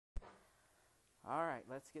All right,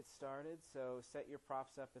 let's get started. So set your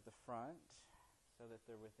props up at the front so that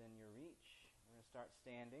they're within your reach. We're going to start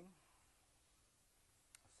standing.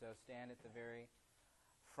 So stand at the very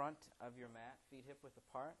front of your mat, feet hip width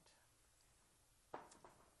apart.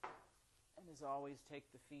 And as always,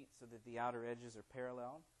 take the feet so that the outer edges are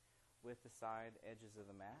parallel with the side edges of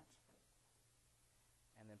the mat.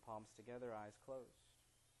 And then palms together, eyes closed.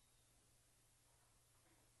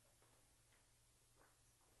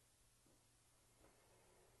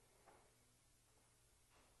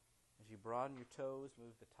 As you broaden your toes,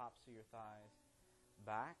 move the tops of your thighs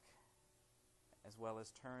back, as well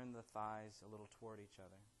as turn the thighs a little toward each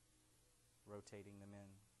other, rotating them in.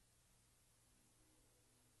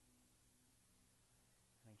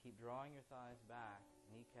 And keep drawing your thighs back,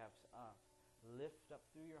 kneecaps up. Lift up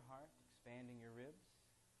through your heart, expanding your ribs.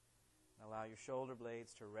 And allow your shoulder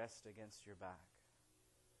blades to rest against your back.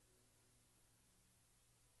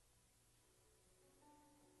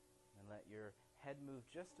 And let your head move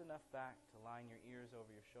just enough back to line your ears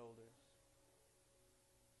over your shoulders.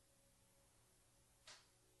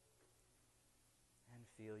 And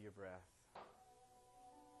feel your breath.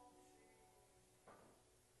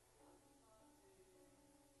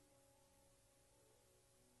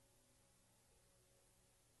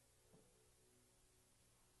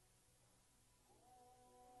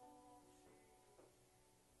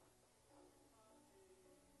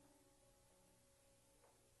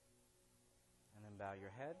 Bow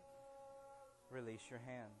your head, release your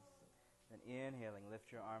hands. Then inhaling,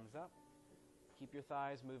 lift your arms up. Keep your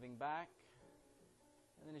thighs moving back.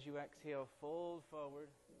 And then as you exhale, fold forward,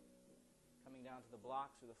 coming down to the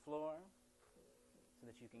blocks or the floor so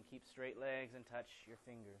that you can keep straight legs and touch your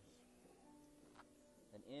fingers.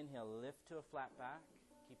 Then inhale, lift to a flat back,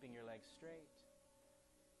 keeping your legs straight.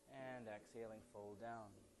 And exhaling, fold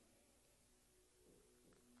down.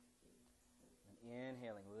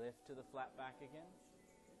 Inhaling, lift to the flat back again.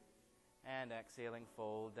 And exhaling,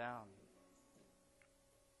 fold down.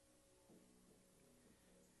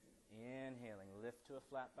 Inhaling, lift to a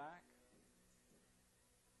flat back.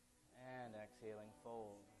 And exhaling,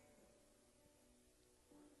 fold.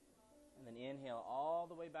 And then inhale all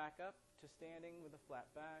the way back up to standing with a flat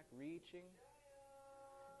back, reaching.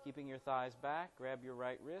 Keeping your thighs back, grab your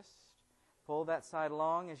right wrist. Pull that side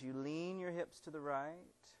long as you lean your hips to the right.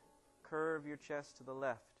 Curve your chest to the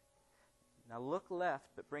left. Now look left,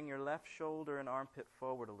 but bring your left shoulder and armpit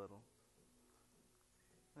forward a little.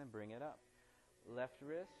 And then bring it up. Left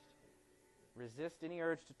wrist. Resist any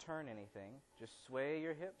urge to turn anything. Just sway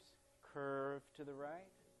your hips, curve to the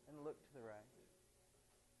right, and look to the right.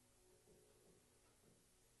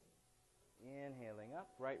 Inhaling up,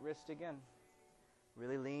 right wrist again.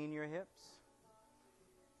 Really lean your hips.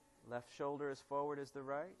 Left shoulder as forward as the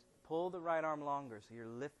right. Pull the right arm longer so you're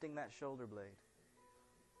lifting that shoulder blade.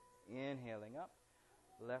 Inhaling up,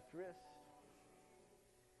 left wrist.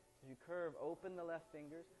 As you curve, open the left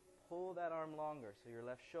fingers, pull that arm longer so your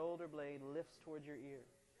left shoulder blade lifts towards your ear.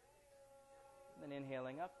 And then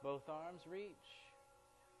inhaling up, both arms reach.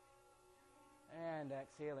 And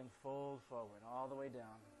exhaling, fold forward all the way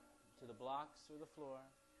down to the blocks or the floor.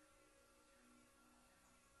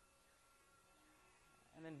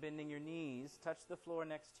 And then bending your knees, touch the floor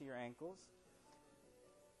next to your ankles.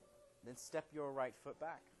 Then step your right foot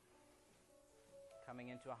back. Coming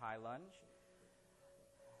into a high lunge.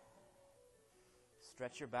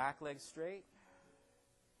 Stretch your back leg straight.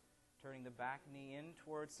 Turning the back knee in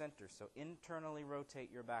towards center. So internally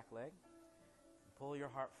rotate your back leg. Pull your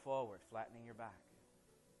heart forward, flattening your back.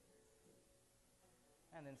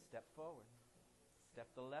 And then step forward. Step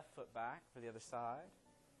the left foot back for the other side.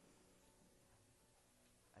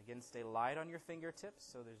 Again, stay light on your fingertips,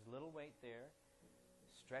 so there's little weight there.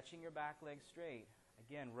 Stretching your back leg straight.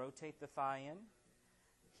 Again, rotate the thigh in.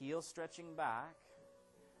 Heel stretching back.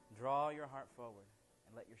 Draw your heart forward.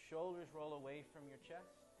 And let your shoulders roll away from your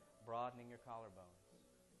chest, broadening your collarbones.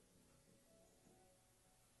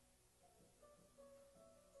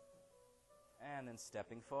 And then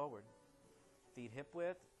stepping forward. Feet hip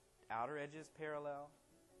width, outer edges parallel.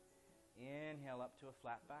 Inhale up to a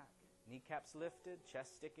flat back. Kneecaps lifted,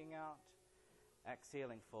 chest sticking out.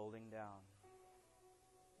 Exhaling, folding down.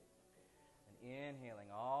 And inhaling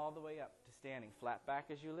all the way up to standing. Flat back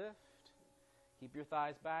as you lift. Keep your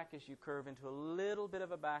thighs back as you curve into a little bit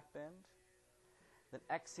of a back bend. Then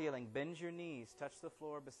exhaling, bend your knees, touch the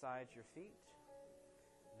floor beside your feet.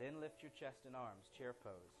 Then lift your chest and arms, chair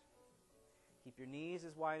pose. Keep your knees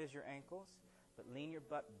as wide as your ankles, but lean your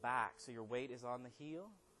butt back so your weight is on the heel.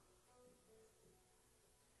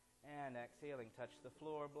 And exhaling, touch the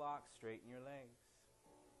floor block, straighten your legs.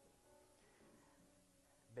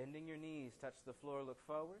 Bending your knees, touch the floor, look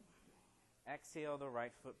forward. Exhale the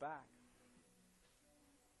right foot back.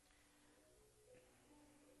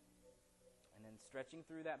 And then stretching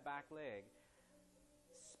through that back leg,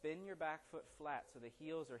 spin your back foot flat so the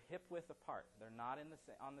heels are hip width apart. They're not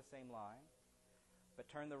on the same line. But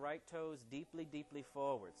turn the right toes deeply, deeply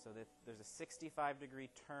forward so that there's a 65-degree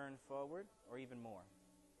turn forward or even more.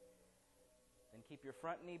 Then keep your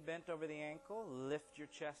front knee bent over the ankle. Lift your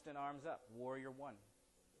chest and arms up. Warrior one,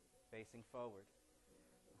 facing forward.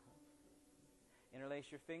 Interlace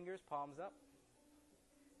your fingers, palms up.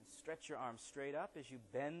 And stretch your arms straight up as you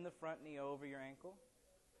bend the front knee over your ankle.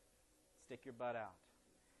 Stick your butt out.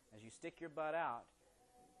 As you stick your butt out,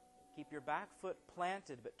 keep your back foot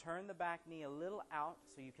planted, but turn the back knee a little out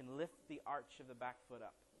so you can lift the arch of the back foot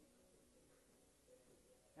up.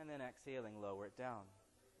 And then exhaling, lower it down.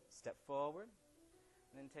 Step forward,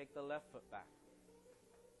 and then take the left foot back.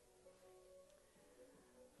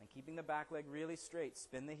 And keeping the back leg really straight,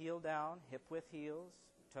 spin the heel down, hip width heels,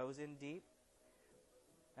 toes in deep.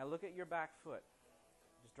 Now look at your back foot.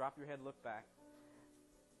 Just drop your head, look back.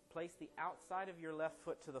 Place the outside of your left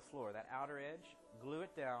foot to the floor, that outer edge. Glue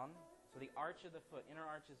it down so the arch of the foot, inner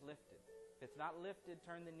arch, is lifted. If it's not lifted,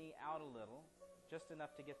 turn the knee out a little, just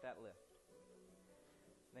enough to get that lift.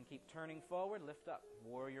 Then keep turning forward, lift up.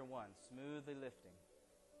 Warrior one, smoothly lifting.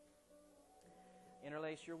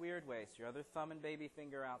 Interlace your weird waist, your other thumb and baby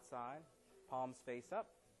finger outside. Palms face up,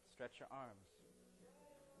 stretch your arms.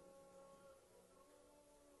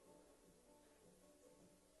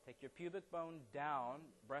 Take your pubic bone down,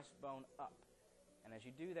 breastbone up. And as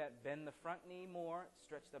you do that, bend the front knee more,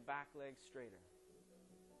 stretch the back leg straighter.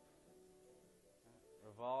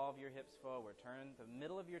 Revolve your hips forward. Turn the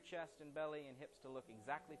middle of your chest and belly and hips to look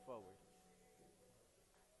exactly forward.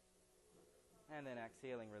 And then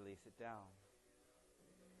exhaling, release it down.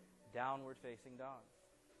 Downward facing dog.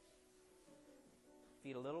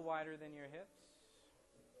 Feet a little wider than your hips.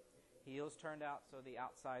 Heels turned out so the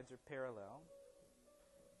outsides are parallel.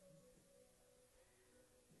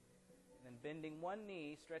 And then bending one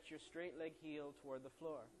knee, stretch your straight leg heel toward the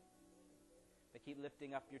floor. But keep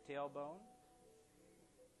lifting up your tailbone.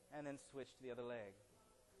 And then switch to the other leg.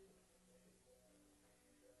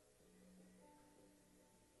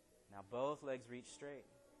 Now both legs reach straight.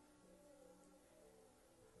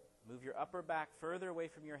 Move your upper back further away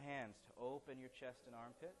from your hands to open your chest and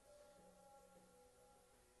armpits.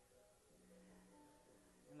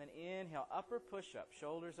 And then inhale, upper push-up,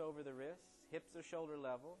 shoulders over the wrists, hips are shoulder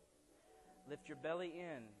level. Lift your belly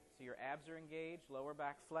in so your abs are engaged, lower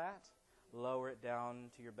back flat. Lower it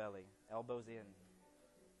down to your belly, elbows in.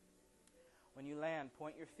 When you land,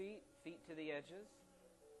 point your feet to the edges,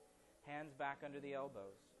 hands back under the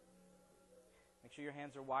elbows. Make sure your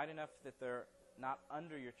hands are wide enough that they're not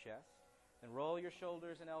under your chest. Then roll your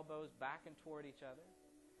shoulders and elbows back and toward each other.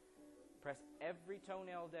 Press every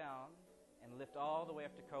toenail down and lift all the way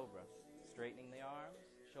up to cobra. Straightening the arms,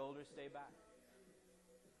 shoulders stay back.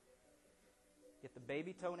 Get the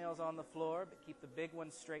baby toenails on the floor, but keep the big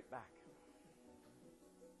ones straight back.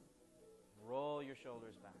 Roll your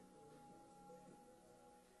shoulders back.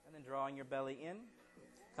 And then drawing your belly in,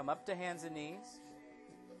 come up to hands and knees.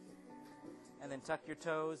 And then tuck your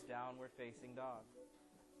toes, downward facing dog.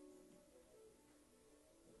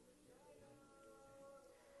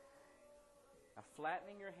 Now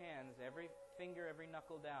flattening your hands, every finger, every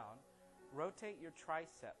knuckle down. Rotate your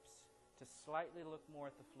triceps to slightly look more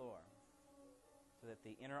at the floor so that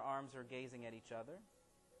the inner arms are gazing at each other.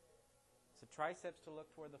 So triceps to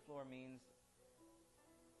look toward the floor means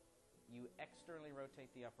you externally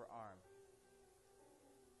rotate the upper arm.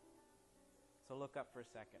 So look up for a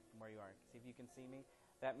second from where you are. See if you can see me.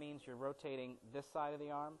 That means you're rotating this side of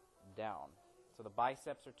the arm down. So the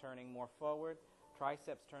biceps are turning more forward.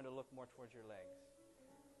 Triceps turn to look more towards your legs.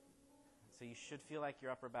 So you should feel like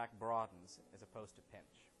your upper back broadens as opposed to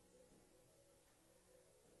pinch.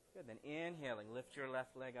 Good. Then inhaling, lift your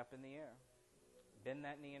left leg up in the air. Bend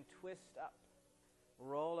that knee and twist up.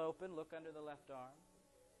 Roll open, look under the left arm.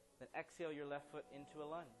 Then exhale your left foot into a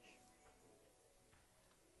lunge.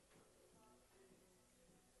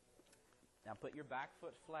 Now put your back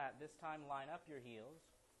foot flat. This time line up your heels.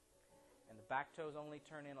 And the back toes only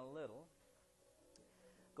turn in a little.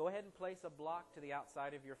 Go ahead and place a block to the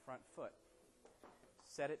outside of your front foot.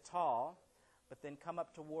 Set it tall, but then come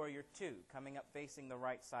up to warrior two, coming up facing the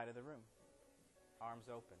right side of the room. Arms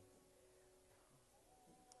open.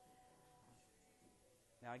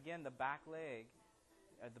 Now again, the back leg,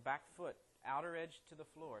 the back foot, outer edge to the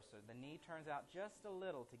floor. So the knee turns out just a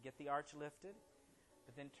little to get the arch lifted.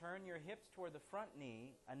 But then turn your hips toward the front knee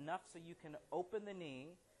enough so you can open the knee,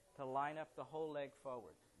 to line up the whole leg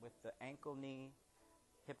forward with the ankle, knee,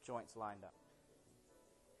 hip joints lined up.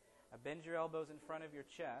 Now bend your elbows in front of your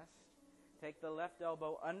chest. Take the left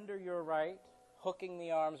elbow under your right, hooking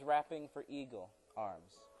the arms, wrapping for eagle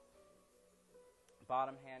arms.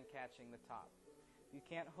 Bottom hand catching the top. If you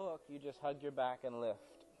can't hook, you just hug your back and lift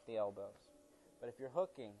the elbows. But if you're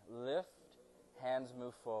hooking, lift, hands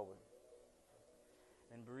move forward.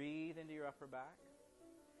 And breathe into your upper back.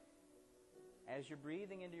 As you're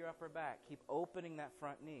breathing into your upper back, keep opening that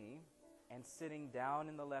front knee and sitting down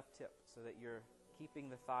in the left hip so that you're keeping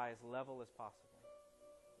the thigh as level as possible.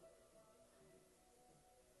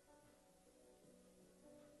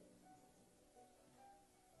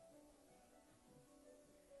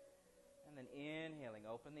 And then inhaling,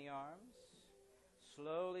 open the arms.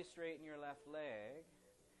 Slowly straighten your left leg.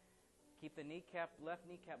 Keep the left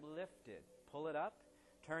kneecap lifted. Pull it up.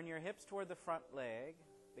 Turn your hips toward the front leg,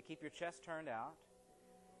 but keep your chest turned out.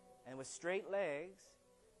 And with straight legs,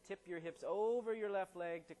 tip your hips over your left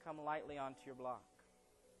leg to come lightly onto your block.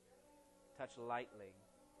 Touch lightly.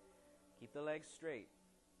 Keep the legs straight.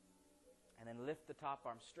 And then lift the top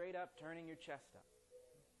arm straight up, turning your chest up.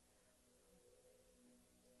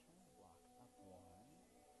 Turn the block up one.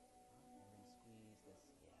 And then squeeze this,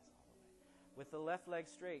 yes, all the way. With the left leg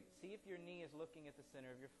straight, see if your knee is looking at the center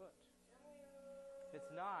of your foot. If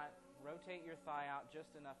it's not, rotate your thigh out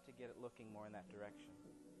just enough to get it looking more in that direction.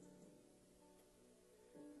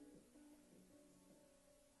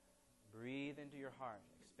 Breathe into your heart.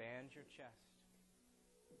 Expand your chest.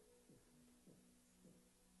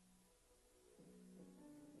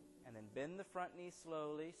 And then bend the front knee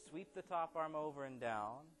slowly. Sweep the top arm over and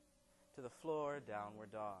down to the floor,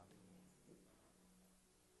 downward dog.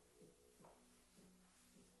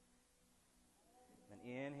 Then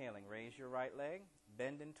inhaling, raise your right leg.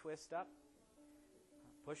 Bend and twist up.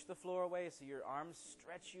 Push the floor away so your arms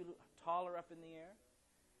stretch you taller up in the air.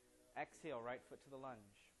 Exhale, right foot to the lunge.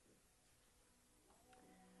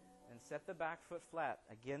 And set the back foot flat.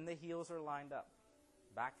 Again, the heels are lined up.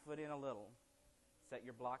 Back foot in a little. Set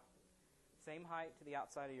your block same height to the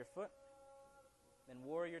outside of your foot. Then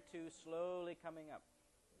warrior two, slowly coming up.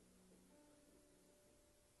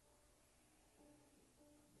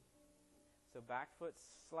 So back foot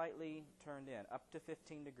slightly turned in, up to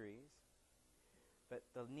 15 degrees. But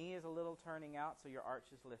the knee is a little turning out, so your arch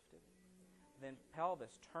is lifted. Then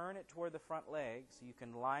pelvis, turn it toward the front leg so you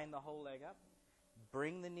can line the whole leg up.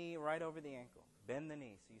 Bring the knee right over the ankle. Bend the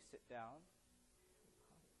knee so you sit down.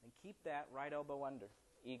 And keep that right elbow under,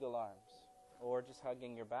 eagle arms. Or just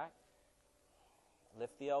hugging your back.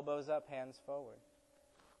 Lift the elbows up, hands forward.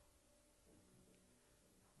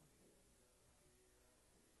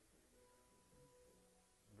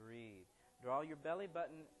 Breathe. Draw your belly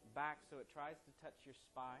button back so it tries to touch your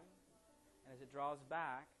spine. And as it draws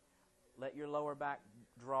back, let your lower back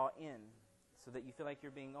draw in so that you feel like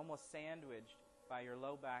you're being almost sandwiched by your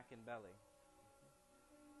low back and belly.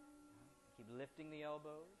 Keep lifting the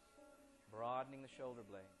elbows, broadening the shoulder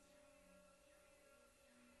blades.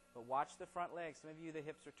 But watch the front leg. Some of you, the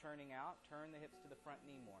hips are turning out. Turn the hips to the front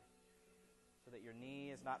knee more so that your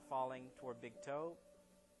knee is not falling toward big toe.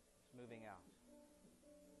 It's moving out.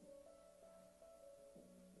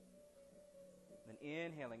 Then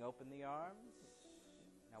inhaling, open the arms.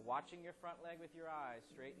 Now watching your front leg with your eyes.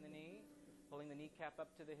 Straighten the knee, pulling the kneecap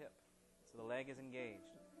up to the hip so the leg is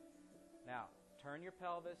engaged. Now, turn your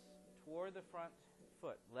pelvis toward the front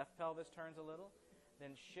foot. Left pelvis turns a little.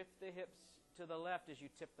 Then shift the hips to the left as you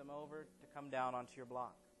tip them over to come down onto your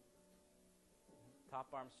block. Top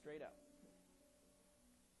arm straight up.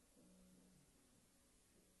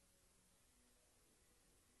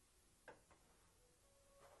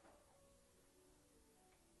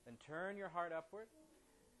 Then turn your heart upward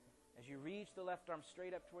as you reach the left arm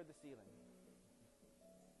straight up toward the ceiling.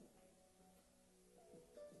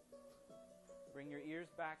 Bring your ears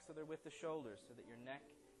back so they're with the shoulders so that your neck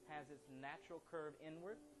has its natural curve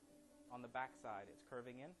inward. On the back side, it's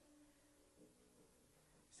curving in.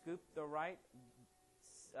 Scoop the right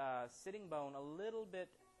sitting bone a little bit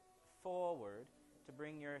forward to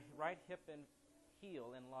bring your right hip and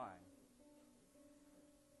heel in line.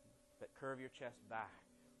 But curve your chest back.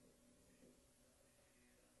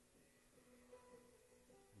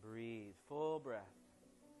 Breathe, full breath.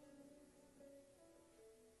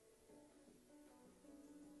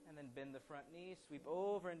 And then bend the front knee, sweep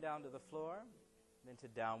over and down to the floor, then to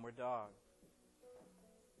downward dog.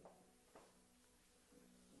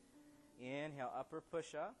 Inhale, upper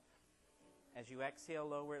push up. As you exhale,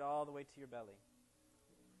 lower it all the way to your belly.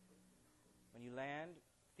 When you land,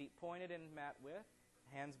 feet pointed in mat width,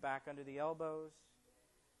 hands back under the elbows.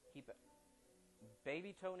 Keep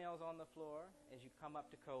baby toenails on the floor as you come up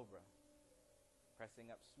to cobra.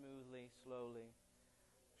 Pressing up smoothly, slowly.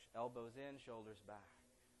 Elbows in, shoulders back.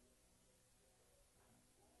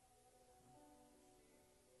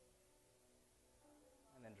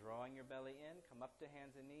 And then drawing your belly in, come up to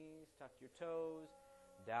hands and knees, tuck your toes,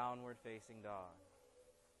 downward facing dog.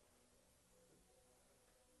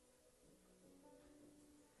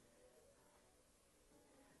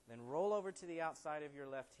 Then roll over to the outside of your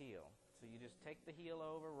left heel. So you just take the heel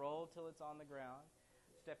over, roll till it's on the ground.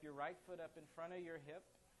 Step your right foot up in front of your hip.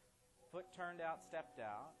 Foot turned out, stepped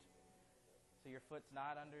out. So your foot's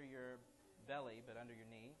not under your belly, but under your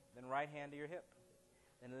knee. Then right hand to your hip.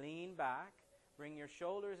 Then lean back. Bring your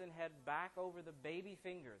shoulders and head back over the baby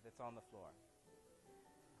finger that's on the floor.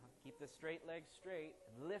 Keep the straight leg straight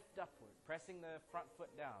and lift upward, pressing the front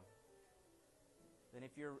foot down. Then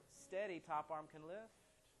if you're steady, top arm can lift.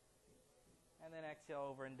 And then exhale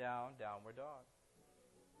over and down, downward dog.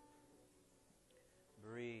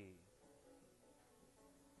 Breathe.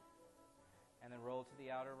 And then roll to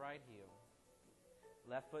the outer right heel.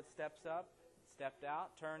 Left foot steps up, stepped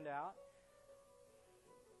out, turned out.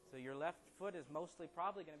 So your left foot is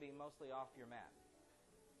probably going to be mostly off your mat.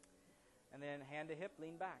 And then hand to hip,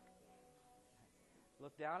 lean back.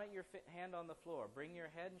 Look down at your hand on the floor. Bring your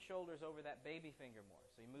head and shoulders over that baby finger more.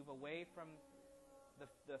 So you move away from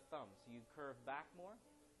the thumb. So you curve back more.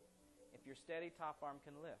 If you're steady, top arm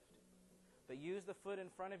can lift. But use the foot in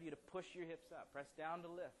front of you to push your hips up. Press down to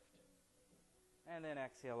lift. And then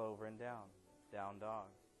exhale over and down. Down dog.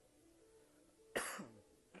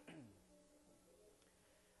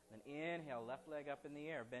 Then inhale, left leg up in the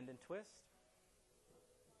air. Bend and twist.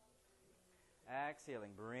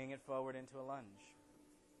 Exhaling, bring it forward into a lunge.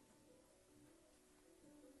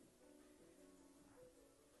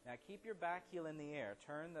 Now keep your back heel in the air.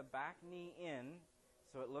 Turn the back knee in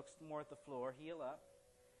so it looks more at the floor. Heel up.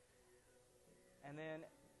 And then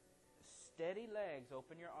steady legs.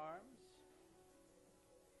 Open your arms.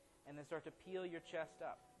 And then start to peel your chest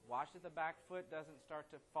up. Watch that the back foot doesn't start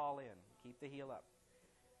to fall in. Keep the heel up.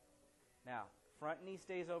 Now, front knee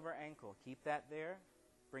stays over ankle. Keep that there.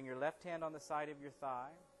 Bring your left hand on the side of your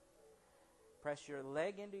thigh. Press your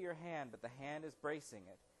leg into your hand, but the hand is bracing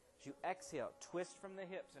it. As you exhale, twist from the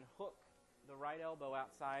hips and hook the right elbow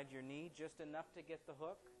outside your knee, just enough to get the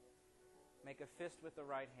hook. Make a fist with the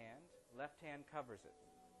right hand. Left hand covers it.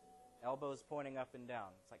 Elbows pointing up and down.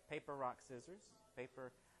 It's like paper, rock, scissors.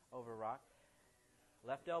 Paper over rock.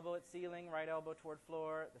 Left elbow at ceiling, right elbow toward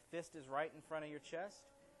floor. The fist is right in front of your chest.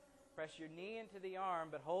 Press your knee into the arm,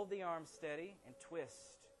 but hold the arm steady and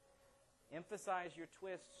twist. Emphasize your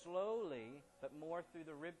twist slowly, but more through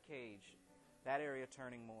the rib cage. That area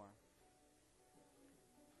turning more.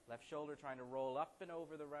 Left shoulder trying to roll up and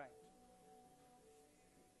over the right.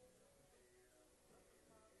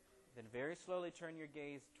 Then very slowly turn your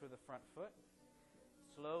gaze to the front foot.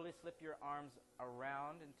 Slowly slip your arms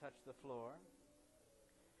around and touch the floor.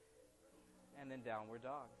 And then downward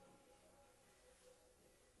dog.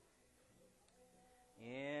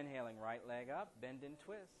 Inhaling, right leg up, bend and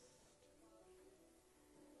twist.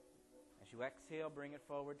 As you exhale, bring it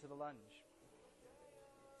forward to the lunge.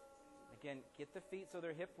 Again, get the feet so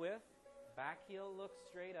they're hip width. Back heel looks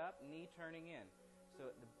straight up, knee turning in. So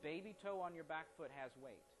the baby toe on your back foot has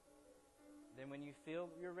weight. Then when you feel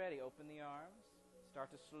you're ready, open the arms.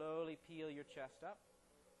 Start to slowly peel your chest up.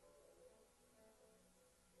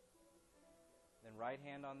 Then right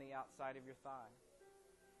hand on the outside of your thigh.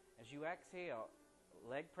 As you exhale,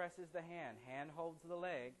 leg presses the hand. Hand holds the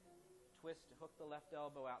leg. Twist, hook the left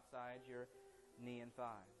elbow outside your knee and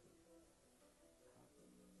thigh.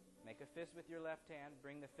 Make a fist with your left hand.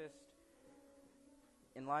 Bring the fist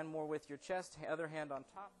in line more with your chest. Other hand on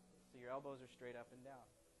top so your elbows are straight up and down.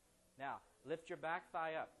 Now, lift your back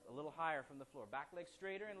thigh up a little higher from the floor. Back leg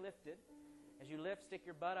straighter and lifted. As you lift, stick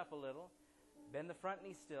your butt up a little. Bend the front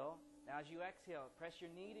knee still. Now as you exhale, press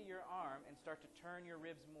your knee to your arm and start to turn your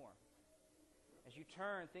ribs more. As you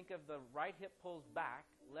turn, think of the right hip pulls back,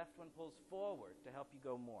 left one pulls forward to help you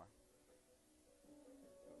go more.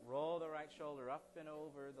 Roll the right shoulder up and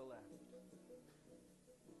over the left.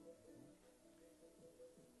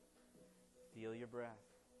 Feel your breath.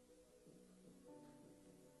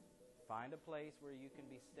 Find a place where you can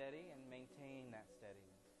be steady and maintain that steadiness.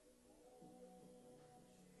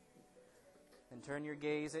 Then turn your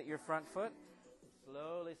gaze at your front foot.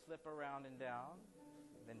 Slowly slip around and down.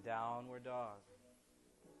 Then downward dog.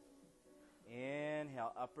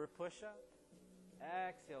 Inhale, upper push-up.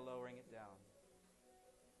 Exhale, lowering it down.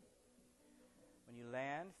 When you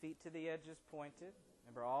land, feet to the edges pointed.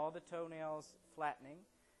 Remember all the toenails flattening.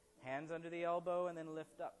 Hands under the elbow and then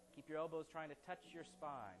lift up. Keep your elbows trying to touch your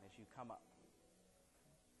spine as you come up.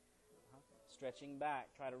 Stretching back.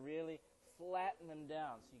 Try to really flatten them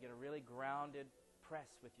down so you get a really grounded press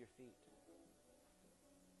with your feet.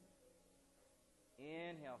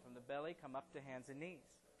 Inhale from the belly, come up to hands and knees.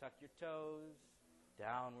 Tuck your toes,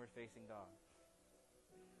 downward facing dog.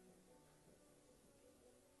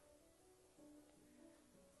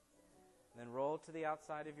 Then roll to the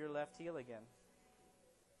outside of your left heel again.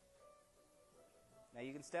 Now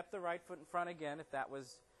you can step the right foot in front again if that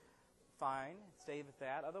was fine. Stay with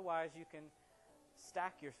that. Otherwise you can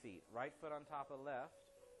stack your feet. Right foot on top of left,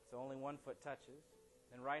 so only one foot touches.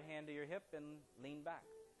 Then right hand to your hip and lean back.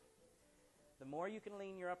 The more you can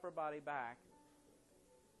lean your upper body back,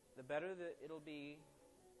 the better that it'll be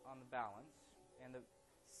on the balance, and the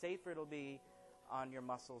safer it'll be on your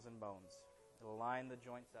muscles and bones. It'll line the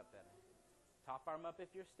joints up better. Top arm up if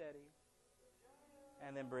you're steady,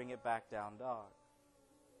 and then bring it back down dog.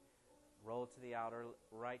 Roll to the outer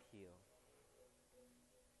right heel.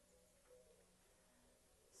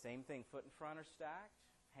 Same thing, foot in front or stacked,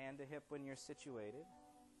 hand to hip when you're situated.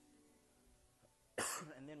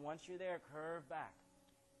 And then once you're there, curve back.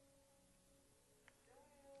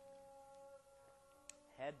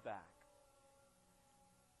 Head back.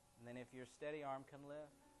 And then if you're steady, arm can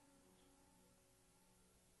lift.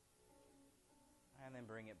 And then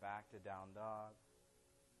bring it back to down dog.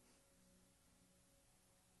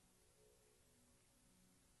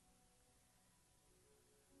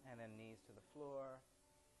 And then knees to the floor.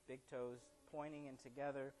 Big toes pointing in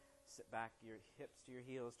together. Sit back your hips to your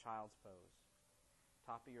heels, child's pose.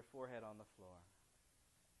 Top of your forehead on the floor.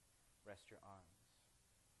 Rest your arms.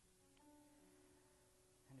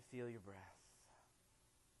 And feel your breath.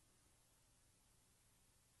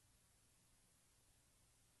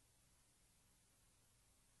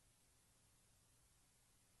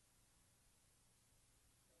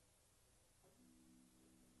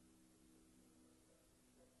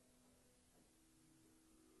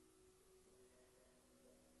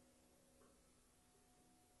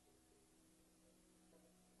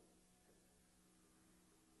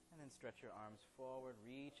 And then stretch your arms forward,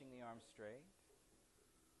 reaching the arms straight.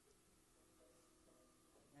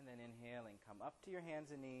 And then inhaling, come up to your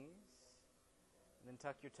hands and knees. And then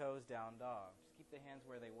tuck your toes, down dog. Just keep the hands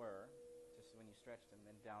where they were, just when you stretch them,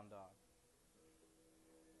 then down dog.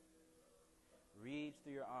 Reach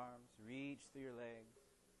through your arms, reach through your legs.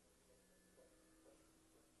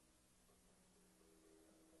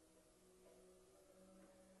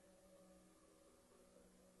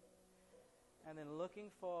 And then looking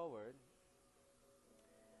forward,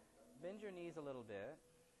 bend your knees a little bit.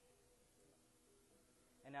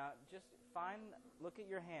 And now just look at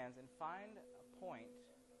your hands and find a point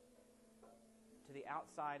to the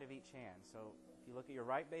outside of each hand. So if you look at your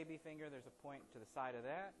right baby finger, there's a point to the side of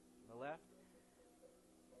that, the left.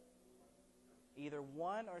 Either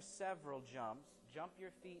one or several jumps, jump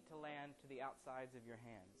your feet to land to the outsides of your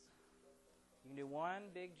hands. You can do one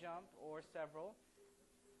big jump or several,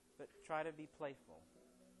 but try to be playful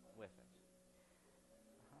with it.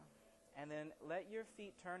 And then let your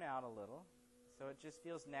feet turn out a little so it just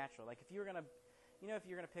feels natural. Like if you're going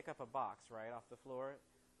to pick up a box, right, off the floor,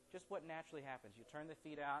 just what naturally happens. You turn the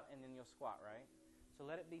feet out and then you'll squat, right? So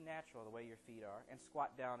let it be natural the way your feet are, and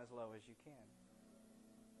squat down as low as you can.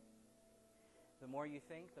 The more you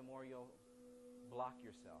think, the more you'll block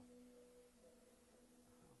yourself.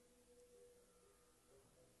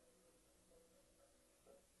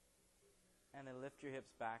 And then lift your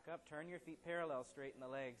hips back up. Turn your feet parallel, straighten the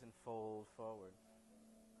legs, and fold forward.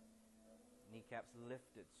 Kneecaps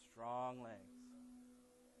lifted, strong legs.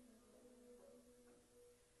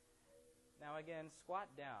 Now again, squat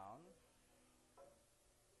down.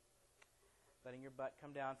 Letting your butt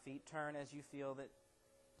come down, feet turn as you feel that it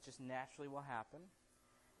just naturally will happen.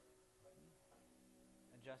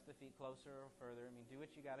 Adjust the feet closer or further. I mean, do what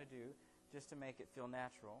you got to do just to make it feel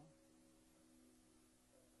natural.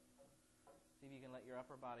 See if you can let your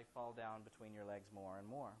upper body fall down between your legs more and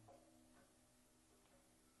more.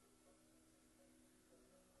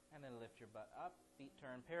 And then lift your butt up, feet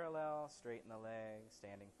turn parallel, straighten the legs,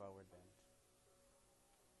 standing forward bend.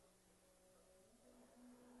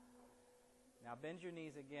 Now bend your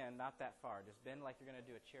knees again, not that far. Just bend like you're going to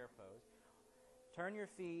do a chair pose. Turn your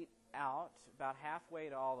feet out about halfway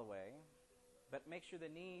to all the way, but make sure the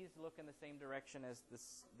knees look in the same direction as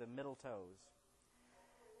the middle toes.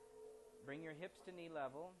 Bring your hips to knee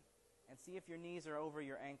level and see if your knees are over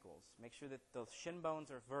your ankles. Make sure that the shin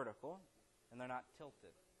bones are vertical and they're not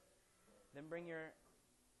tilted. Then bring your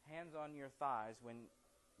hands on your thighs when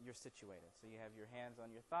you're situated. So you have your hands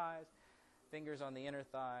on your thighs, fingers on the inner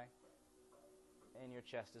thigh. and your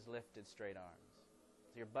chest is lifted, straight arms.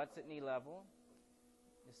 So your butt's at knee level.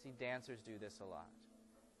 You see dancers do this a lot.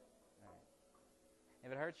 Right.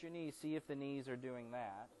 If it hurts your knees, see if the knees are doing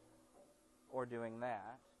that or doing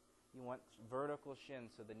that. You want vertical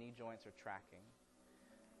shins so the knee joints are tracking.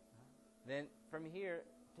 Then from here,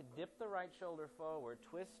 to dip the right shoulder forward,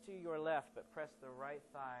 twist to your left, but press the right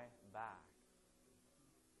thigh back.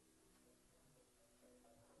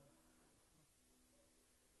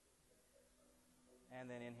 And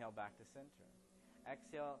then inhale back to center.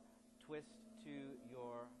 Exhale, twist to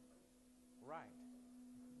your right.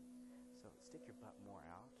 So stick your butt more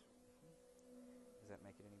out. Does that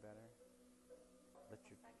make it any better? Lift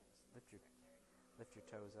your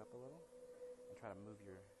toes up a little and try to move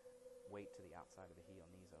your weight to the outside of the heel,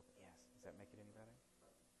 knees open. Yes. Does that make it any better?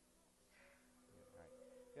 Good. All right.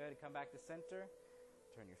 Good. Come back to center.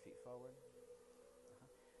 Turn your feet forward.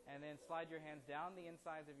 And then slide your hands down the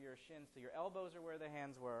insides of your shins so your elbows are where the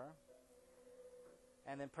hands were.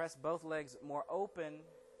 And then press both legs more open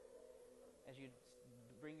as you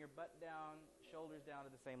bring your butt down, shoulders down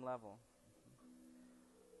to the same level.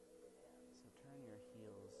 So turn your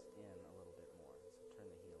heels in a little bit more. So turn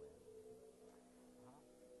the heel in.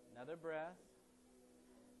 Another breath.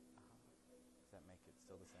 Does that make it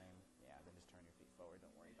still the same? Yeah, then just turn your feet forward.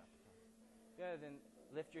 Don't worry about the time. Good. Then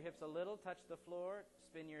lift your hips a little, touch the floor,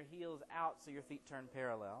 spin your heels out so your feet turn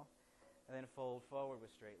parallel, and then fold forward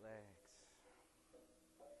with straight legs.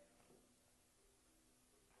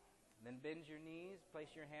 Then bend your knees, place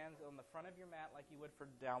your hands on the front of your mat like you would for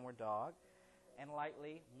downward dog, and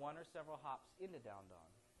lightly, one or several hops into down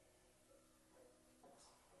dog.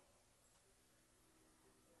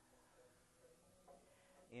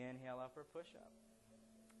 Inhale, upper push-up.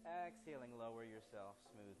 Exhaling, lower yourself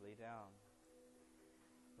smoothly down.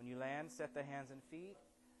 When you land, set the hands and feet,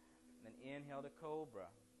 then inhale to cobra.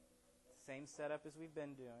 Same setup as we've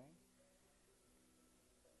been doing.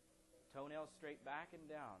 Toenails straight back and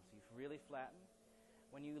down, so you've really flattened.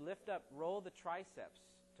 When you lift up, roll the triceps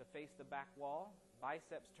to face the back wall.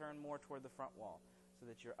 Biceps turn more toward the front wall so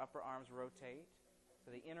that your upper arms rotate.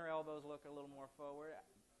 So the inner elbows look a little more forward.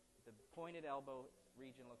 The pointed elbow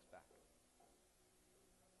region looks back.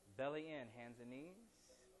 Belly in, hands and knees.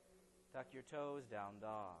 Tuck your toes, down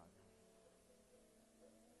dog.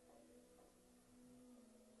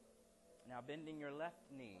 Now bending your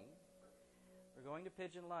left knee. We're going to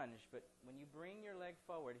pigeon lunge, but when you bring your leg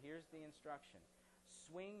forward, here's the instruction.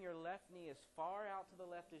 Swing your left knee as far out to the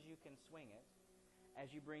left as you can swing it,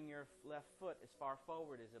 as you bring your left foot as far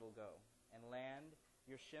forward as it'll go, and land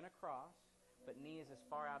your shin across, but knee is as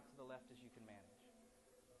far out to the left as you can manage.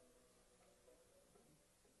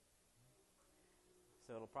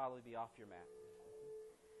 So it'll probably be off your mat.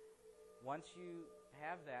 Once you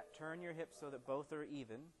have that, turn your hips so that both are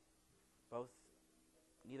even,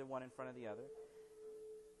 neither one in front of the other.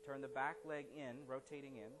 Turn the back leg in,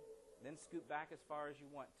 rotating in. Then scoot back as far as you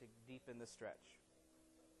want to deepen the stretch.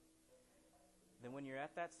 Then when you're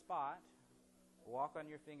at that spot, walk on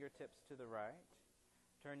your fingertips to the right.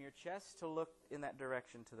 Turn your chest to look in that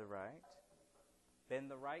direction to the right. Bend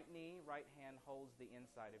the right knee, right hand holds the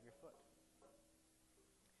inside of your foot.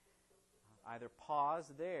 Either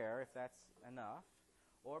pause there if that's enough,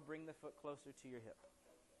 or bring the foot closer to your hip,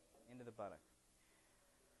 into the buttock.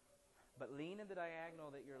 But lean in the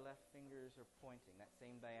diagonal that your left fingers are pointing, that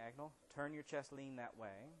same diagonal. Turn your chest, lean that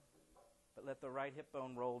way, but let the right hip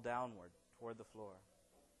bone roll downward toward the floor.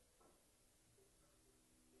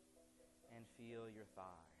 And feel your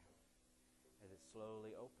thigh as it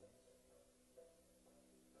slowly opens.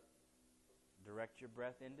 Direct your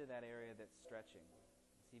breath into that area that's stretching.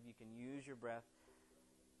 See if you can use your breath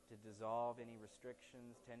to dissolve any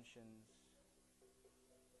restrictions, tensions.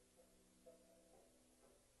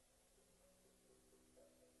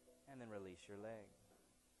 And then release your leg.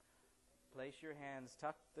 Place your hands,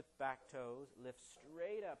 tuck the back toes, lift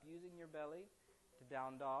straight up using your belly to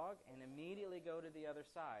down dog, and immediately go to the other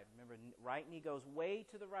side. Remember, right knee goes way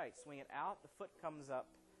to the right. Swing it out, the foot comes up,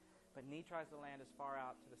 but knee tries to land as far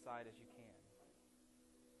out to the side as you can.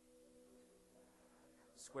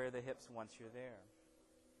 Square the hips once you're there.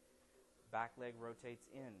 Back leg rotates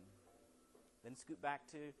in. Then scoot back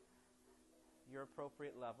to your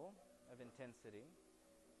appropriate level of intensity.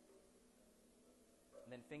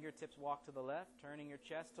 Then fingertips walk to the left, turning your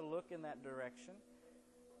chest to look in that direction.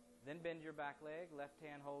 Then bend your back leg. Left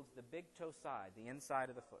hand holds the big toe side, the inside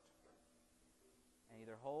of the foot. And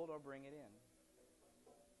either hold or bring it in.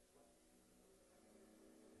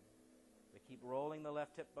 But keep rolling the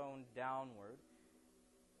left hip bone downward.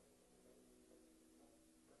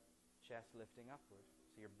 Chest lifting upward.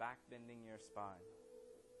 So you're back bending your spine.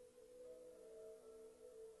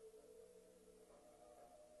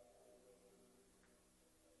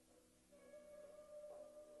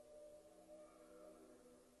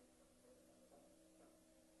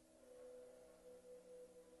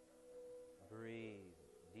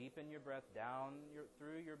 Deepen your breath down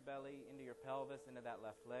through your belly, into your pelvis, into that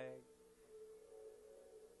left leg.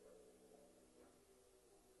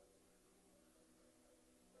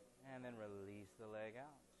 And then release the leg out.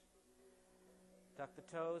 Tuck the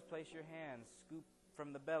toes, place your hands, scoop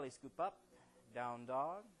from the belly, scoop up, down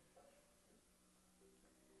dog.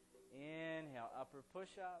 Inhale, upper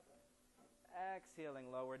push-up.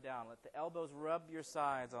 Exhaling, lower down. Let the elbows rub your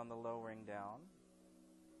sides on the lowering down.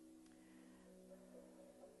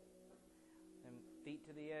 And feet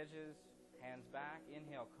to the edges, hands back.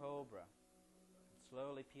 Inhale, cobra.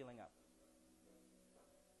 Slowly peeling up.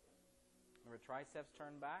 Remember, triceps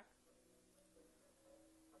turn back.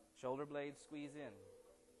 Shoulder blades squeeze in.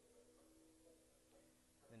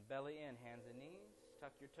 Then belly in, hands and knees.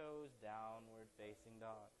 Tuck your toes, downward facing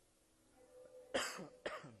dog.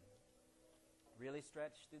 Really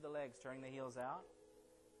stretch through the legs, turning the heels out.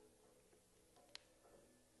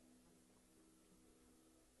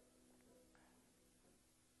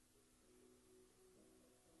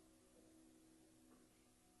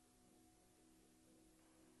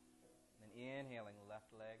 Then inhaling,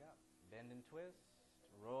 left leg up. Bend and twist,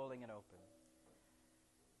 rolling and open.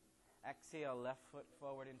 Exhale, left foot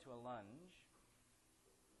forward into a lunge.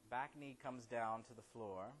 Back knee comes down to the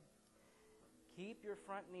floor. Keep your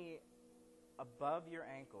front knee above your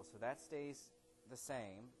ankle, so that stays the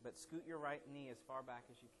same, but scoot your right knee as far back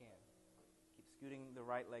as you can. Keep scooting the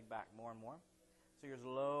right leg back more and more, so you're as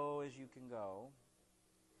low as you can go.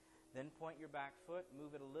 Then point your back foot,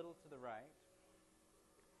 move it a little to the right.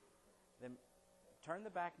 Then turn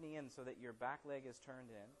the back knee in so that your back leg is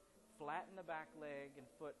turned in. Flatten the back leg and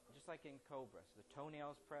foot just like in cobra. So the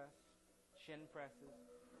toenails press, shin presses.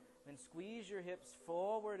 Then squeeze your hips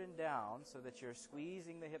forward and down so that you're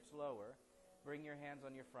squeezing the hips lower. Bring your hands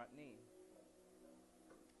on your front knee.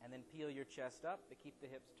 And then peel your chest up, but keep the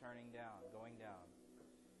hips turning down, going down.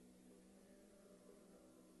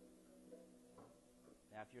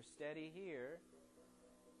 Now if you're steady here,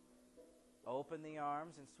 open the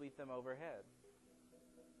arms and sweep them overhead.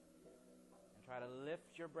 And try to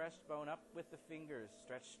lift your breastbone up with the fingers.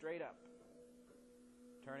 Stretch straight up.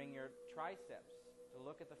 Turning your triceps to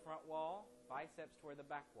look at the front wall, biceps toward the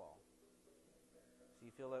back wall. So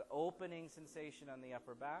you feel an opening sensation on the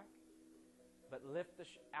upper back, but lift the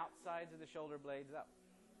outsides of the shoulder blades up.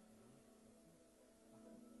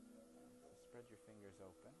 So spread your fingers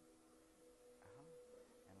open.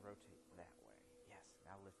 And rotate that way. Yes,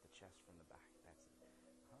 now lift the chest from the back. That's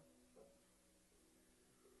it.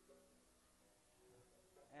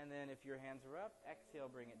 And then if your hands are up, exhale,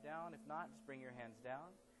 bring it down. If not, just bring your hands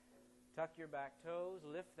down. Tuck your back toes,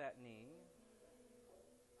 lift that knee.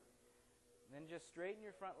 And then just straighten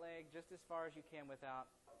your front leg just as far as you can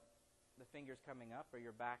without the fingers coming up or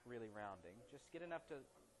your back really rounding. Just get enough to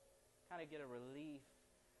kind of get a release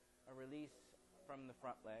from the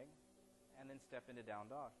front leg, and then step into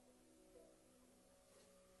down dog.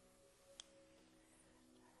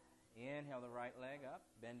 Inhale the right leg up,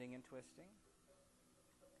 bending and twisting.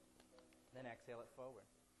 Then exhale it forward.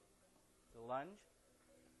 The lunge.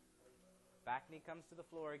 Back knee comes to the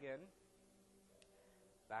floor again.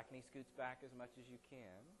 Back knee scoots back as much as you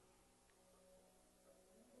can.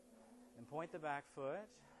 And point the back foot.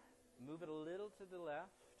 Move it a little to the left.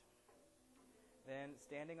 Then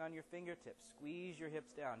standing on your fingertips, squeeze your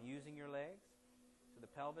hips down using your legs. So the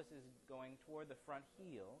pelvis is going toward the front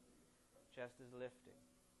heel. Chest is lifting.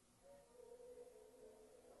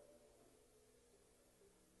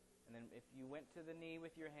 And then if you went to the knee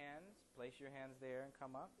with your hands, place your hands there and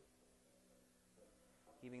come up.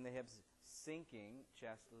 Keeping the hips sinking,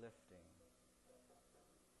 chest lifting.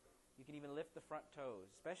 You can even lift the front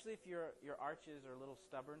toes, especially if your arches are a little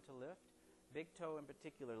stubborn to lift. Big toe in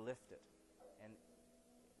particular, lift it. And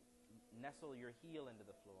nestle your heel into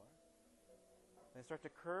the floor. Then start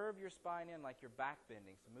to curve your spine in like you're back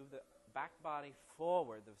bending. So move the back body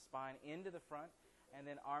forward, the spine into the front, and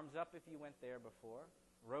then arms up if you went there before.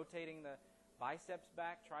 Rotating the biceps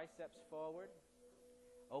back, triceps forward.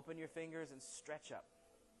 Open your fingers and stretch up.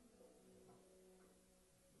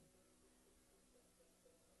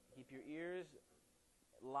 Keep your ears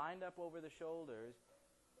lined up over the shoulders,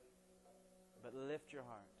 but lift your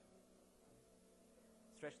heart.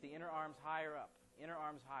 Stretch the inner arms higher up, inner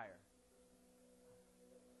arms higher.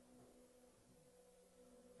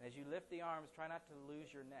 And as you lift the arms, try not to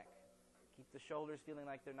lose your neck. Keep the shoulders feeling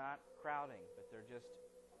like they're not crowding, but they're just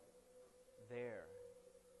there.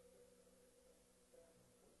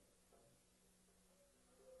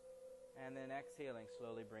 And then exhaling,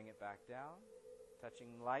 slowly bring it back down. Touching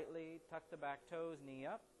lightly, tuck the back toes, knee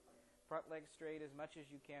up. Front leg straight as much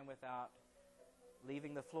as you can without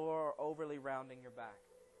leaving the floor or overly rounding your back.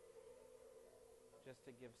 just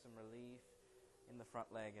to give some relief in the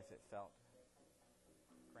front leg if it felt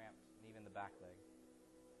cramped, and even the back leg.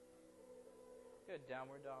 Good,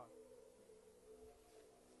 downward dog.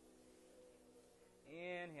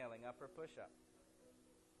 Inhaling, upper push-up.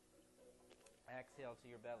 Exhale to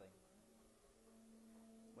your belly.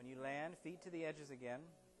 When you land, feet to the edges again.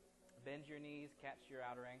 Bend your knees, catch your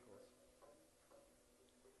outer ankles.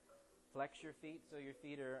 Flex your feet so your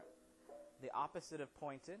feet are the opposite of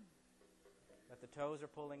pointed, but the toes are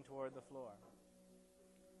pulling toward the floor.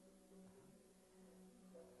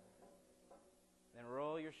 Then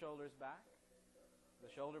roll your shoulders back. The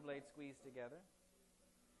shoulder blades squeeze together.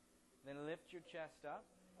 Then lift your chest up.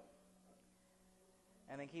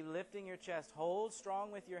 And then keep lifting your chest. Hold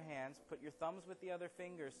strong with your hands. Put your thumbs with the other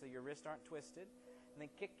fingers so your wrists aren't twisted. And then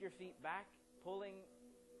kick your feet back, pulling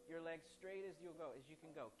your legs straight as you can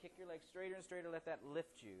go. Kick your legs straighter and straighter. Let that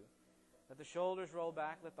lift you. Let the shoulders roll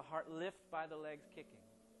back. Let the heart lift by the legs kicking.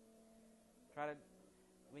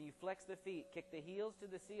 When you flex the feet, kick the heels to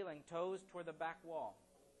the ceiling, toes toward the back wall.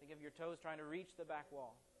 Think of your toes trying to reach the back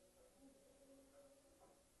wall.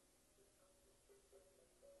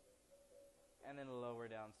 And then lower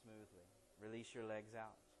down smoothly. Release your legs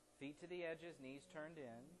out. Feet to the edges, knees turned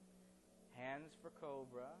in. Hands for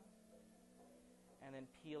cobra. And then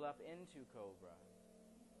peel up into cobra.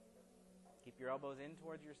 Keep your elbows in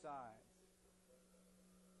towards your sides.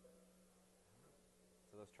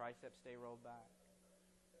 So those triceps stay rolled back.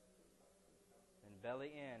 Then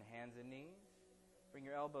belly in, hands and knees. Bring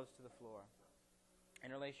your elbows to the floor.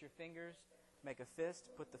 Interlace your fingers. Make a fist.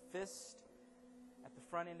 Put the fist at the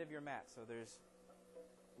front end of your mat. So there's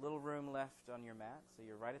little room left on your mat. So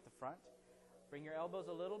you're right at the front. Bring your elbows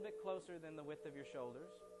a little bit closer than the width of your shoulders.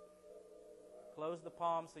 Close the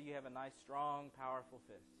palms so you have a nice, strong, powerful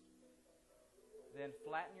fist. Then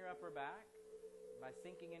flatten your upper back by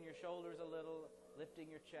sinking in your shoulders a little, lifting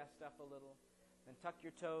your chest up a little. Then tuck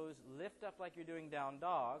your toes, lift up like you're doing down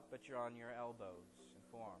dog, but you're on your elbows and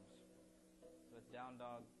forearms. So it's down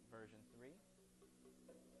dog version 3.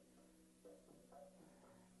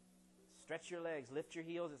 Stretch your legs. Lift your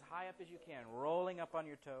heels as high up as you can, rolling up on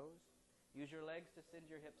your toes. Use your legs to send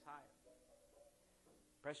your hips higher.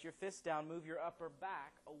 Press your fists down. Move your upper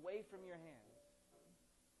back away from your hands.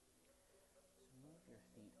 So move your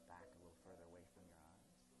feet back a little further away from your eyes.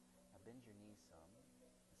 Now bend your knees some. And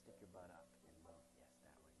stick your butt up and move. Yes,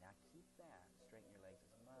 that way. Now keep that. Straighten your legs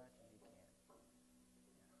as much as you can. Yeah.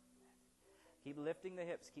 Keep lifting the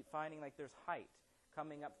hips. Keep finding like there's height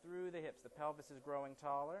coming up through the hips. The pelvis is growing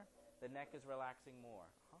taller. The neck is relaxing more.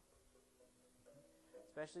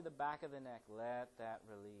 Especially the back of the neck. Let that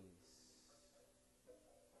release. Yes.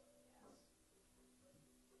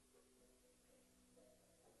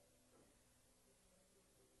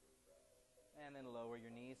 And then lower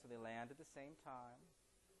your knees so they land at the same time.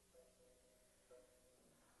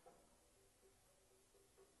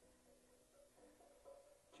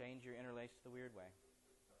 Change your interlace to the weird way.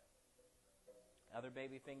 Other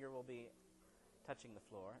baby finger will be touching the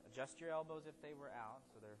floor. Adjust your elbows if they were out,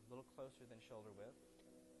 so they're a little closer than shoulder width.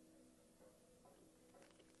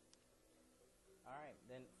 All right,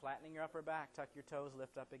 then flattening your upper back, tuck your toes,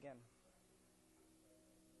 lift up again.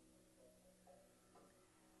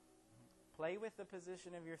 Play with the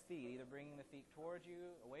position of your feet, either bringing the feet towards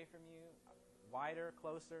you, away from you, wider,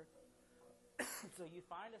 closer. So you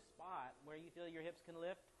find a spot where you feel your hips can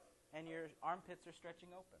lift and your armpits are stretching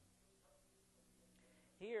open.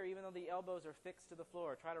 Here, even though the elbows are fixed to the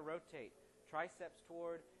floor, try to rotate. Triceps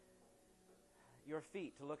toward your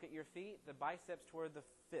feet. To look at your feet, the biceps toward the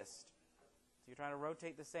fist. So you're trying to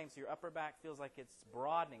rotate the same. So your upper back feels like it's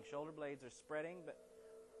broadening. Shoulder blades are spreading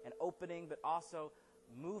and opening, but also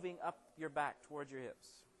moving up your back towards your hips.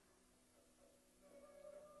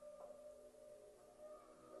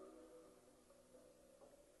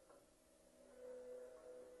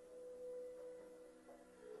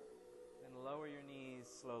 Lower your knees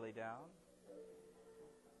slowly down.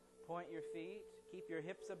 Point your feet. Keep your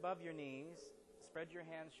hips above your knees. Spread your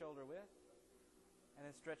hands shoulder width. And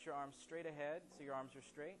then stretch your arms straight ahead so your arms are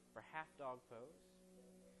straight for half dog pose.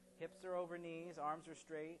 Hips are over knees. Arms are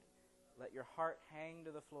straight. Let your heart hang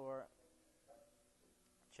to the floor.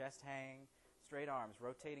 Chest hang. Straight arms.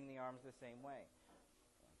 Rotating the arms the same way.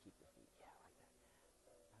 And keep your feet, like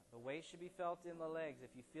that. The weight should be felt in the legs.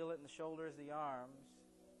 If you feel it in the shoulders, the arms,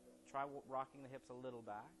 try rocking the hips a little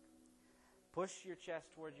back. Push your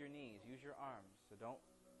chest towards your knees. Use your arms. So don't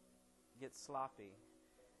get sloppy.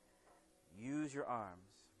 Use your arms.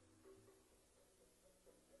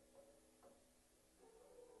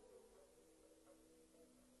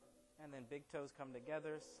 And then big toes come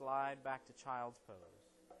together. Slide back to child's pose.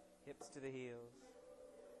 Hips to the heels.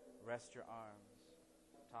 Rest your arms.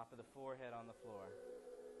 Top of the forehead on the floor.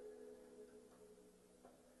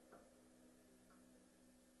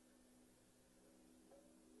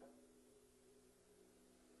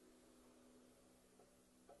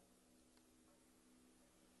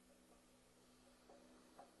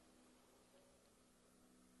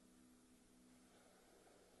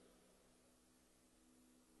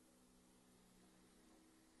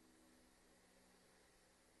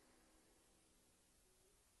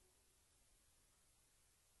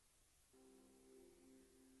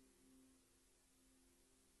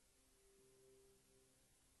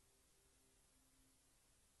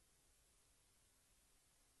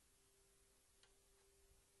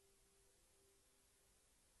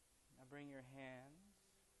 Now bring your hands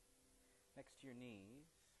next to your knees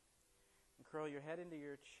and curl your head into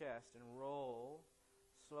your chest and roll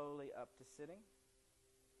slowly up to sitting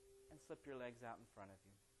and slip your legs out in front of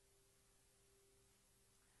you.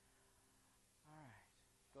 All right.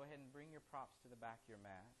 Go ahead and bring your props to the back of your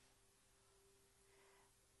mat.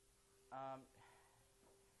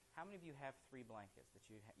 How many of you have 3 blankets? That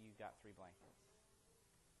you got 3 blankets?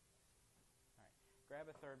 All right. Grab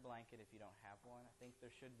a third blanket if you don't have one. I think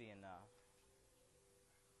there should be enough.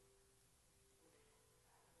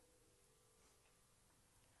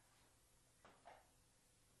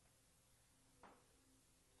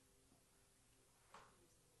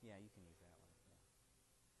 Yeah, you can use that one. Yeah.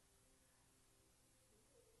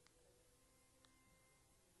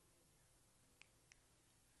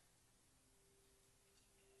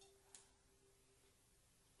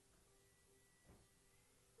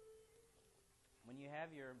 When you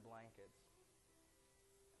have your blankets,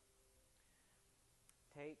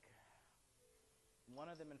 take one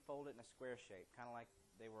of them and fold it in a square shape, kind of like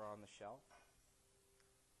they were on the shelf.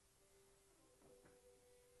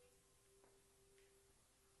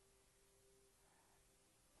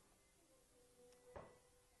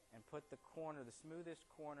 And put the corner, the smoothest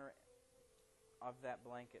corner of that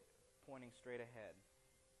blanket pointing straight ahead.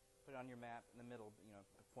 Put it on your mat in the middle,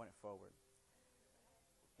 point it forward.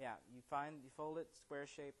 Yeah, you fold it square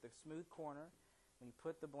shape, the smooth corner. When you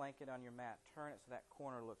put the blanket on your mat, turn it so that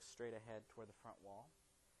corner looks straight ahead toward the front wall.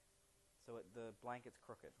 So the blanket's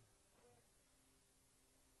crooked.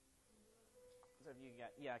 So if you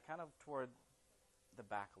got, kind of toward the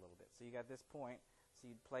back a little bit. So you got this point, so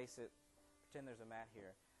you'd place it, pretend there's a mat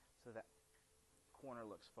here, so that corner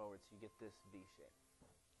looks forward, so you get this V shape.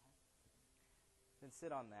 Then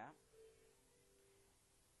sit on that.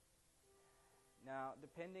 Now,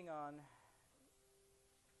 depending on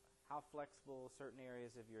how flexible certain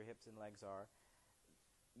areas of your hips and legs are,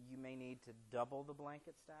 you may need to double the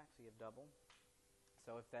blanket stack, so you have double.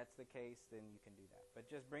 So if that's the case, then you can do that. But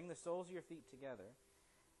just bring the soles of your feet together,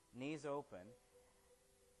 knees open,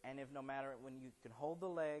 and if no matter, when you can hold the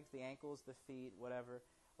legs, the ankles, the feet, whatever,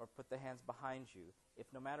 or put the hands behind you, if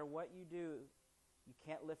no matter what you do, you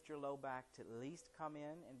can't lift your low back to at least come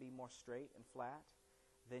in and be more straight and flat,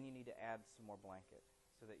 then you need to add some more blanket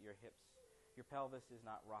so that your hips, your pelvis is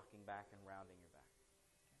not rocking back and rounding your back. Okay.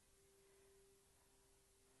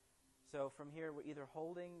 So from here, we're either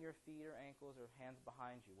holding your feet or ankles or hands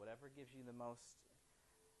behind you, whatever gives you the most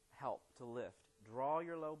help to lift. Draw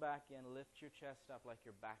your low back in, lift your chest up like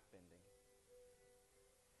you're back bending.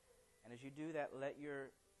 And as you do that, let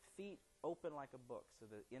your feet open like a book, so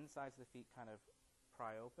the insides of the feet kind of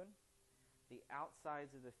pry open. The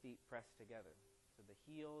outsides of the feet press together. So the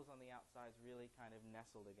heels on the outsides really kind of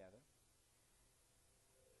nestle together.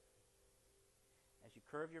 As you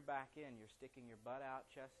curve your back in, you're sticking your butt out,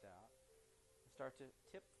 chest out. Start to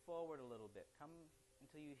tip forward a little bit. Come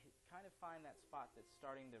until you kind of find that spot that's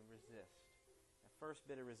starting to resist. The first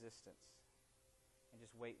bit of resistance. And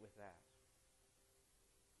just wait with that.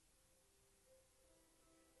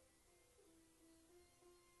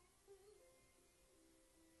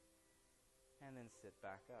 And then sit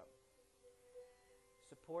back up.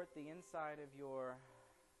 Support the inside of your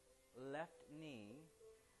left knee.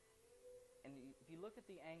 And if you look at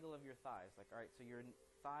the angle of your thighs, like, all right, so your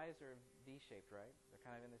thighs are V-shaped, right? They're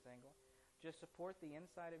kind of in this angle. Just support the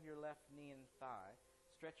inside of your left knee and thigh.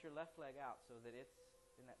 Stretch your left leg out so that it's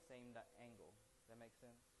in that same angle. Does that make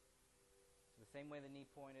sense? So the same way the knee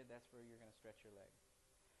pointed, that's where you're going to stretch your leg.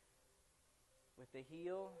 With the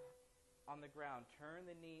heel on the ground, turn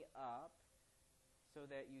the knee up so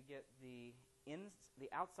that you get the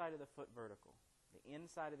outside of the foot vertical. The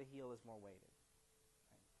inside of the heel is more weighted.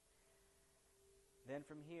 Right? Then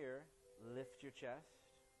from here, lift your chest.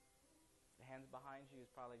 The hands behind you is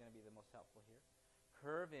probably going to be the most helpful here.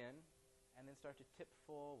 Curve in, and then start to tip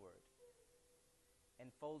forward. And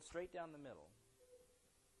fold straight down the middle,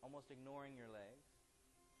 almost ignoring your legs.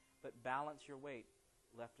 but balance your weight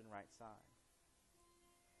left and right side.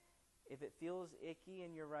 If it feels icky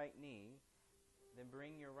in your right knee, then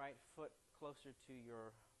bring your right foot closer to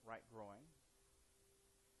your right groin.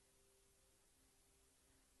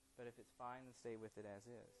 But if it's fine, then stay with it as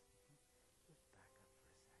is. Just back up for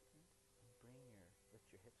a second and lift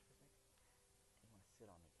your hips for a second. You want to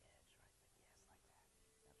sit on the edge, right? Yes, like that.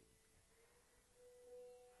 That'd be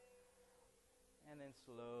easier. And then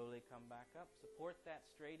slowly come back up. Support that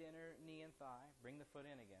straight inner knee and thigh. Bring the foot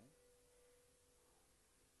in again.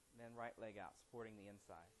 Then right leg out, supporting the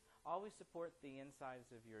inside. Always support the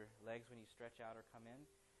insides of your legs when you stretch out or come in,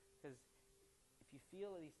 because if you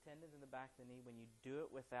feel these tendons in the back of the knee, when you do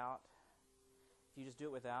it without, if you just do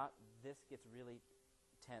it without, this gets really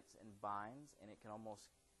tense and binds, and it can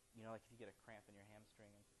almost, like if you get a cramp in your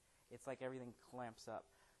hamstring, it's like everything clamps up,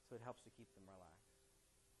 so it helps to keep them relaxed.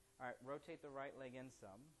 All right, rotate the right leg in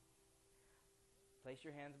some. Place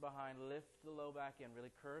your hands behind, lift the low back in,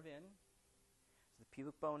 really curve in, so the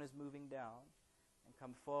pubic bone is moving down, and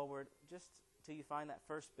come forward just till you find that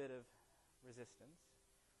first bit of resistance.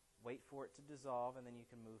 Wait for it to dissolve, and then you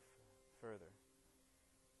can move further.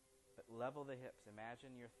 But level the hips.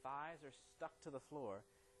 Imagine your thighs are stuck to the floor.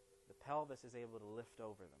 The pelvis is able to lift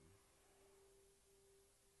over them.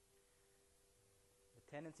 The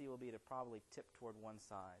tendency will be to probably tip toward one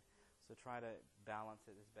side. So try to balance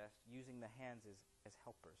it as best, using the hands as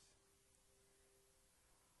helpers.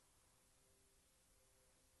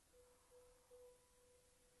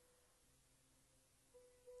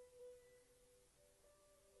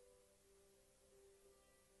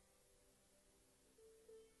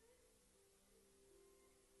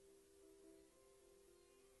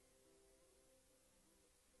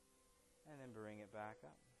 And then bring it back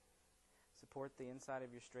up. Support the inside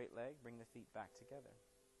of your straight leg. Bring the feet back together.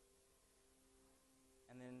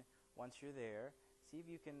 And then once you're there, see if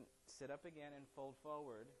you can sit up again and fold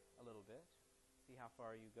forward a little bit. See how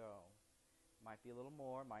far you go. Might be a little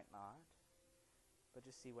more, might not. But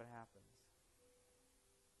just see what happens.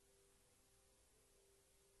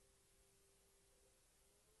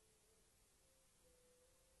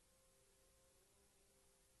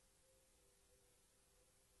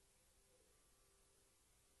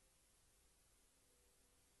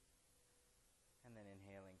 And then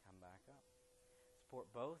inhaling, come back up.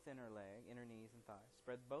 Support both inner knees and thighs.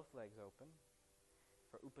 Spread both legs open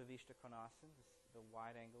for Upavishta Konasana, the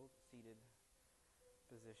wide-angled seated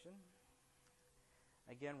position.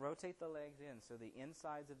 Again, rotate the legs in so the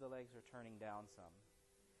insides of the legs are turning down some.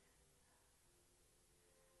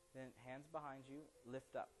 Then hands behind you,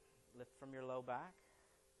 lift up. Lift from your low back.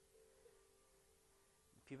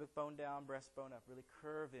 Pubic bone down, breastbone up. Really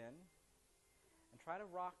curve in. And try to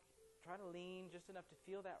rock. Try to lean just enough to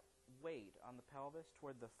feel that weight on the pelvis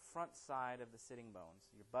toward the front side of the sitting bones.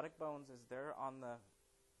 Your buttock bones, as they're on the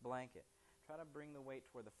blanket, try to bring the weight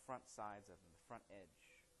toward the front sides of them, the front edge.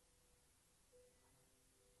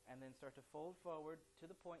 And then start to fold forward to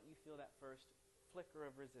the point you feel that first flicker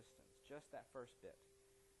of resistance, just that first bit,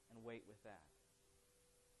 and wait with that.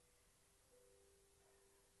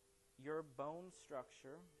 Your bone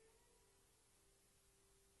structure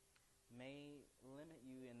may limit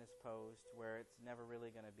you in this pose to where it's never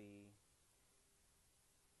really going to be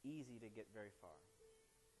easy to get very far.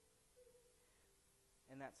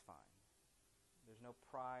 And that's fine. There's no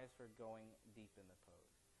prize for going deep in the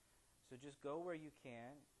pose. So just go where you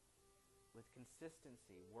can with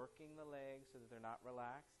consistency, working the legs so that they're not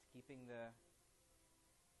relaxed, keeping the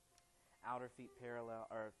outer feet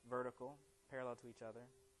parallel or vertical, parallel to each other.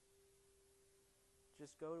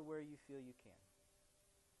 Just go to where you feel you can.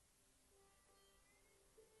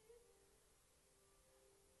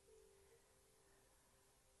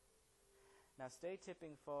 Now stay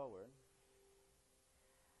tipping forward.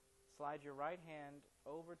 Slide your right hand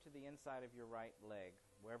over to the inside of your right leg,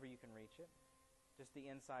 wherever you can reach it. Just the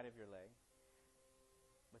inside of your leg.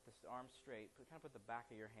 With the arms straight, kind of put the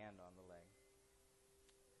back of your hand on the leg.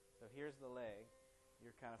 So here's the leg.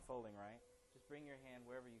 You're kind of folding, right? Just bring your hand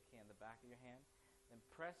wherever you can, the back of your hand. Then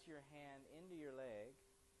press your hand into your leg.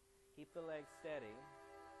 Keep the leg steady.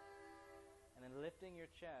 And then lifting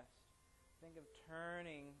your chest. Think of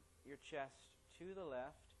turning your chest to the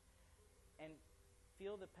left and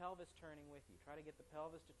feel the pelvis turning with you. Try to get the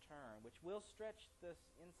pelvis to turn, which will stretch this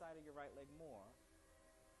inside of your right leg more,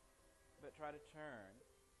 but try to turn.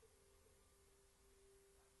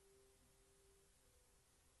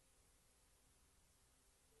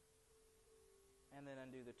 And then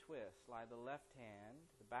undo the twist. Slide the left hand,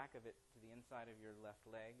 the back of it, to the inside of your left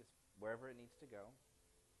leg, wherever it needs to go.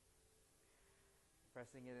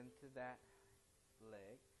 Pressing it into that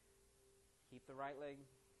leg. Keep the right leg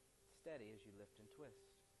steady as you lift and twist.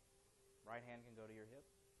 Right hand can go to your hip.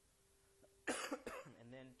 And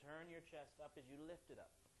then turn your chest up as you lift it up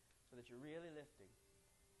so that you're really lifting.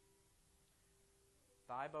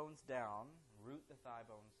 Thigh bones down, root the thigh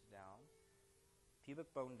bones down, pubic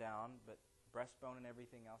bone down, but breastbone and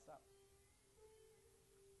everything else up.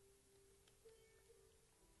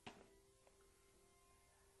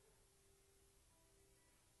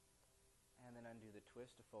 And then undo the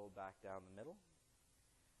twist to fold back down the middle.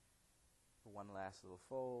 For one last little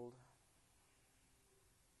fold.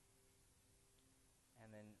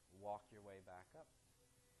 And then walk your way back up.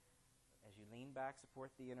 As you lean back,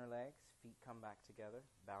 support the inner legs. Feet come back together,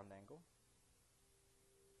 bound angle.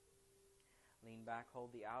 Lean back,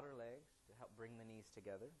 hold the outer legs to help bring the knees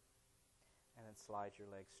together. And then slide your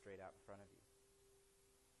legs straight out in front of you.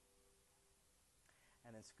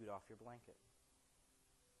 And then scoot off your blanket.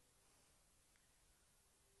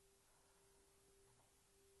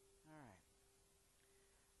 All right.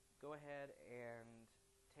 Go ahead and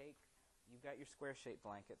take, you've got your square-shaped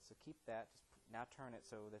blanket, so keep that. Just now turn it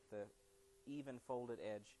so that the even folded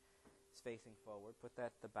edge is facing forward. Put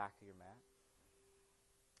that at the back of your mat.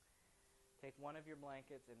 Take one of your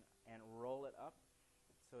blankets and roll it up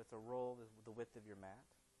so it's a roll the width of your mat.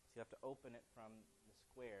 So you have to open it from the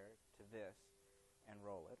square to this and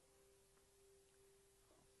roll it.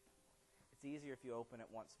 It's easier if you open it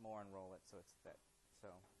once more and roll it so it's thick. So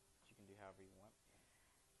you can do however you want.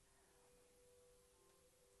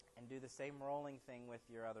 And do the same rolling thing with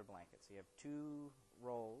your other blanket. So you have two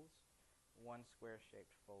rolls, one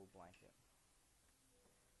square-shaped fold blanket.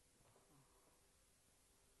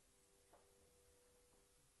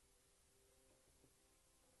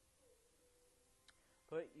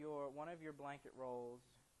 Put one of your blanket rolls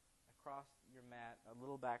across your mat, a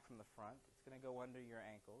little back from the front. It's going to go under your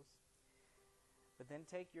ankles. But then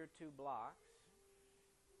take your two blocks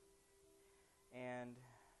and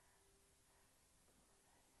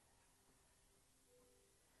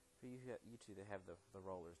for you two that have the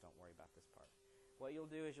rollers, don't worry about this part. What you'll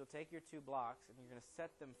do is you'll take your two blocks and you're going to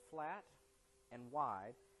set them flat and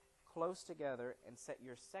wide, close together, and set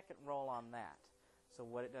your second roll on that. So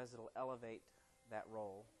what it does, it'll elevate that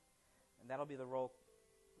roll, and that'll be the roll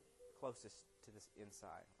closest to this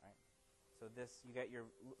inside, right? So this, you got your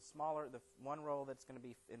smaller, the one roll that's going to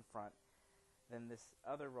be in front, then this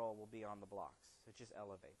other roll will be on the blocks. So it just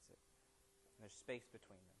elevates it. And there's space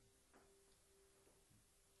between them.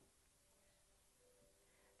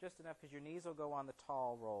 Just enough because your knees will go on the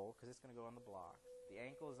tall roll because it's going to go on the blocks. The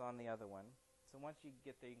ankle is on the other one. So once you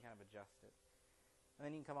get there, you can kind of adjust it. And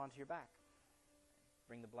then you can come onto your back.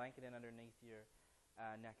 Bring the blanket in underneath your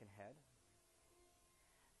neck and head.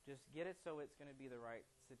 Just get it so it's going to be the right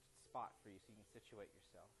spot for you so you can situate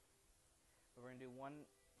yourself. But we're going to do one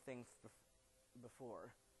thing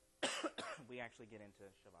before we actually get into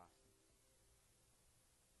Shavasana.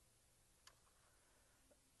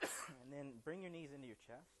 And then bring your knees into your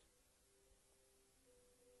chest.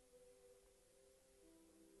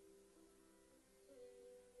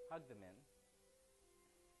 Hug them in.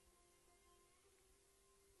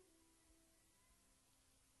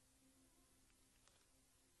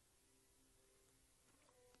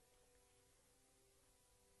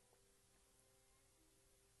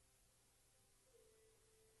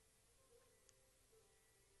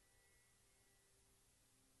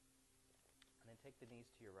 Take the knees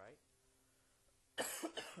to your right,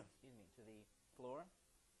 excuse me, to the floor.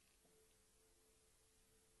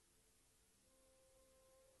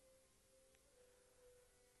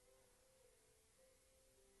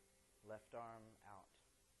 Left arm out.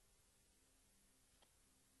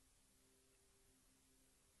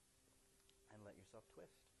 And let yourself twist.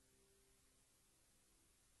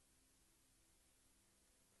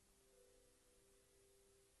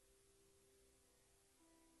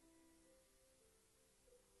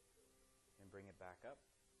 Bring it back up.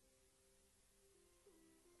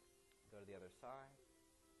 Go to the other side.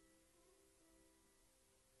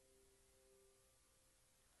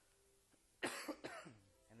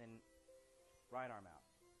 And then right arm out.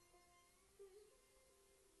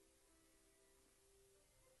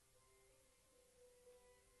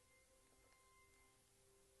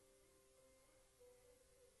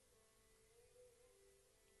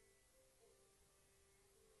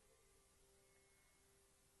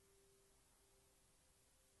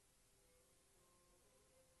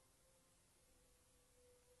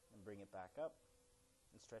 Bring it back up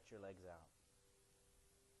and stretch your legs out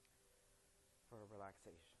for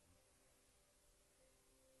relaxation.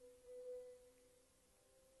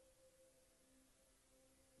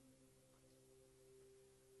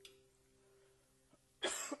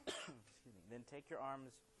 Excuse me. Then take your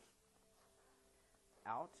arms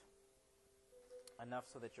out enough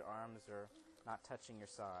so that your arms are not touching your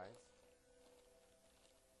sides.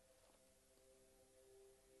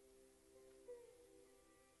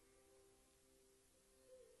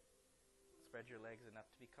 Spread your legs enough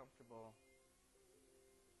to be comfortable.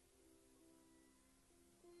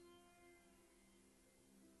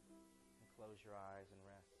 And close your eyes and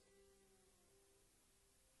rest.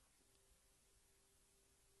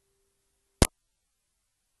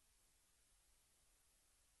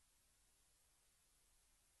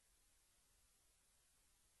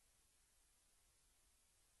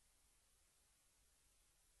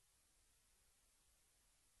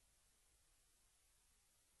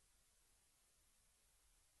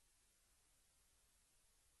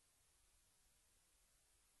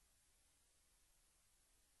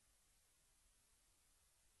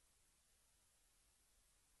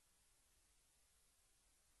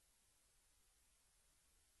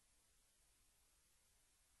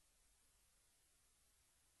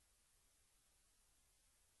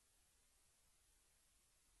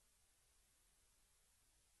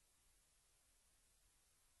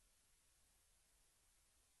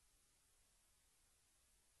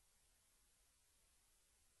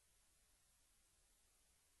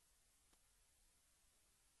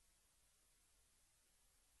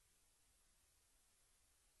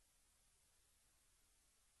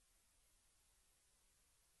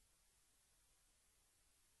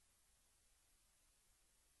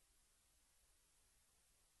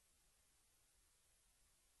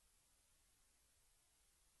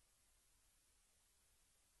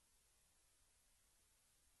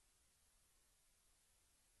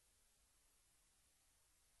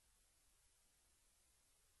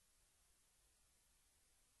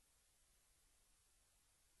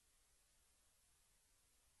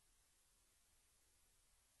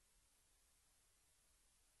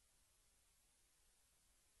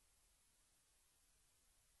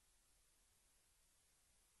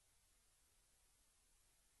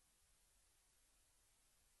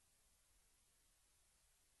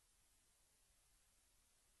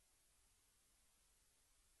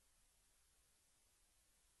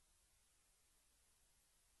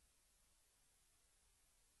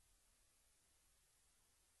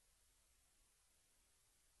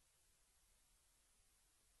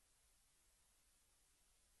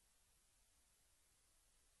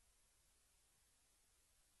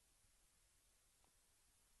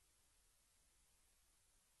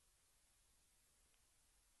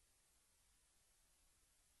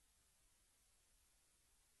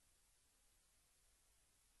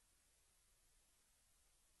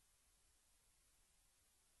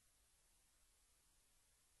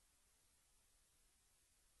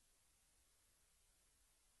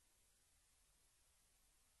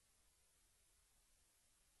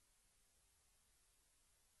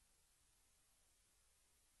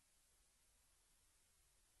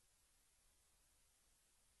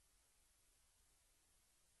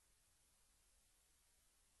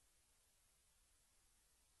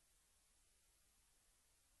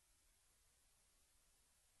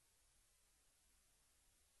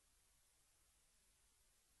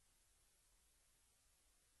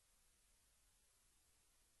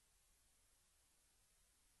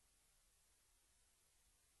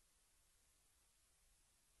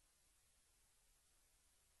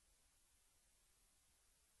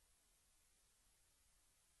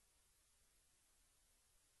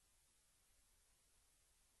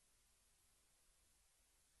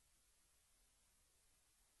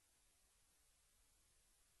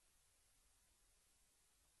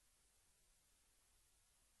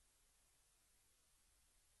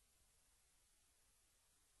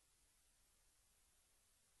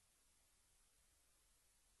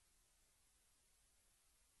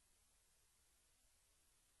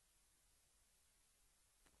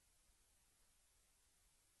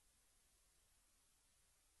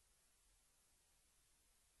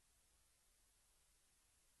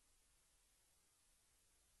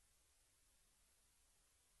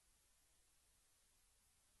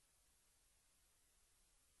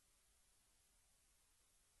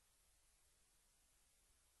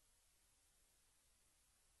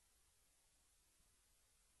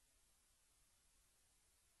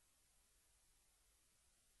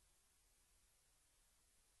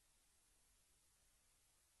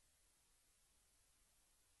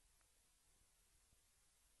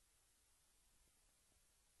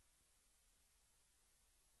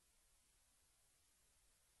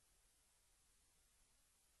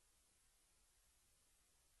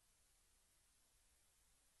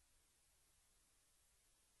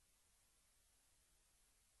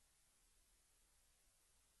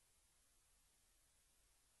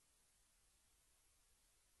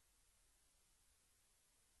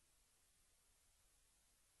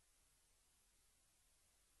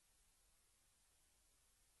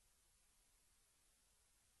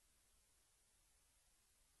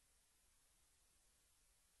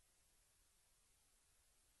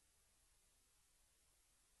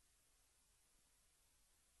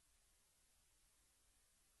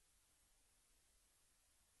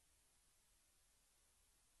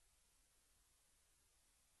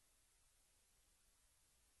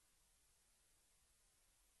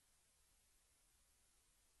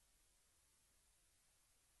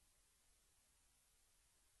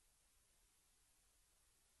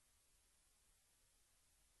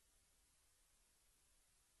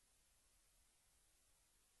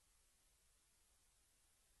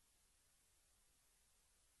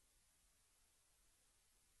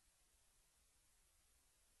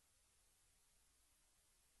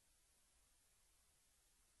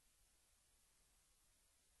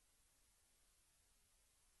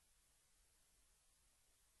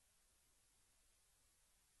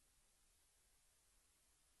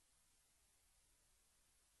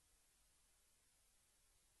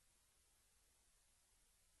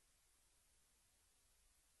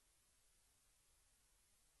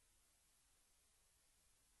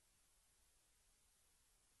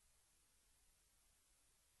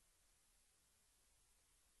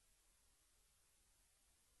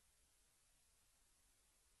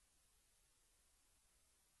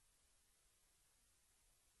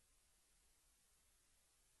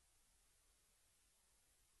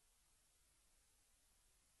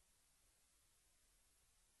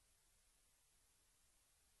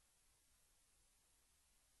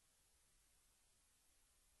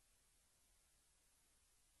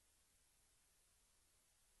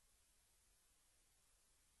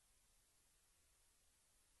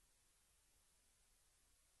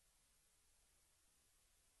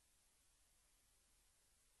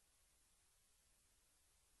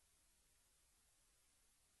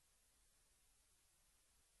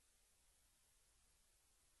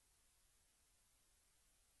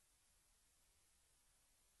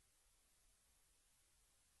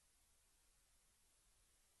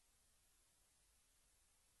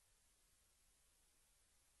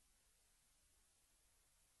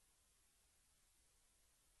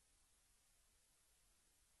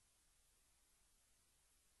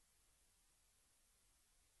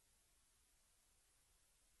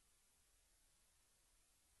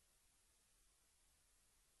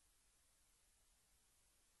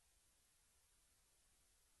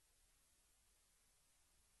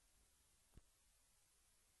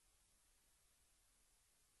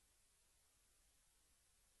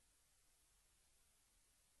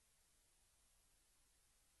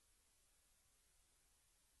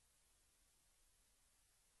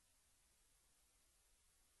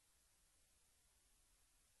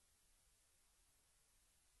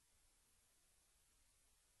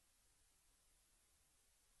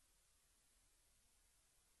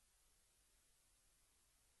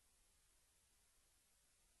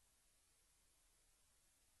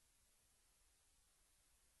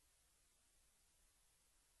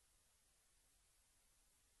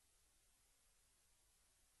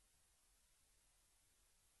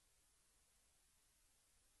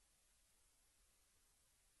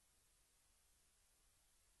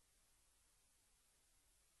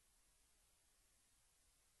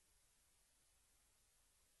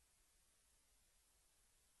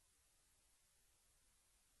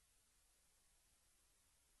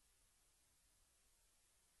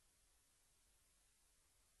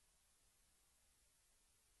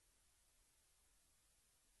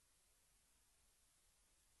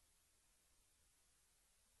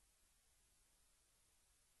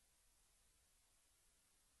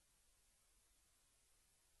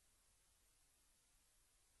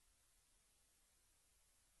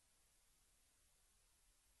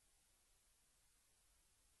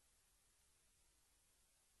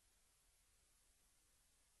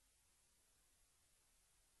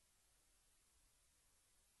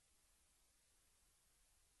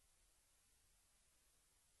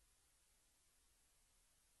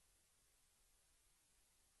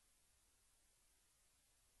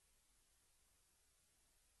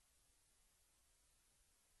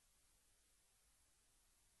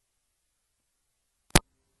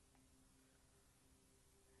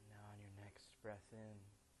 breath in.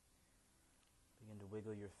 Begin to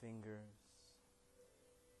wiggle your fingers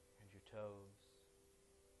and your toes.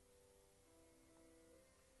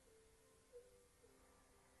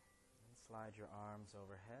 And slide your arms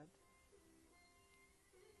overhead.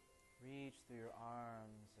 Reach through your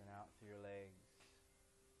arms and out through your legs.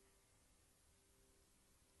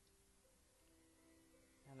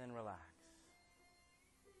 And then relax.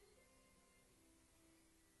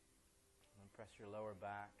 And press your lower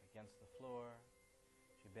back against the floor.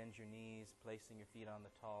 As you bend your knees, placing your feet on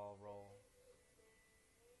the tall roll.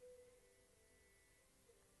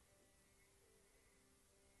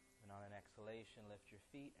 And on an exhalation, lift your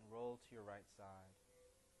feet and roll to your right side.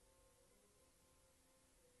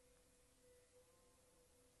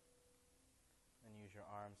 And use your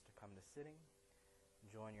arms to come to sitting.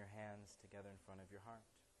 Join your hands together in front of your heart.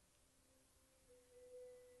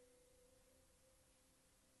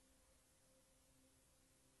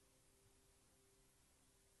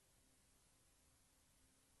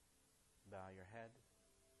 Bow your head.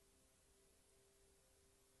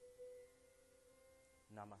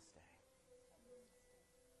 Namaste.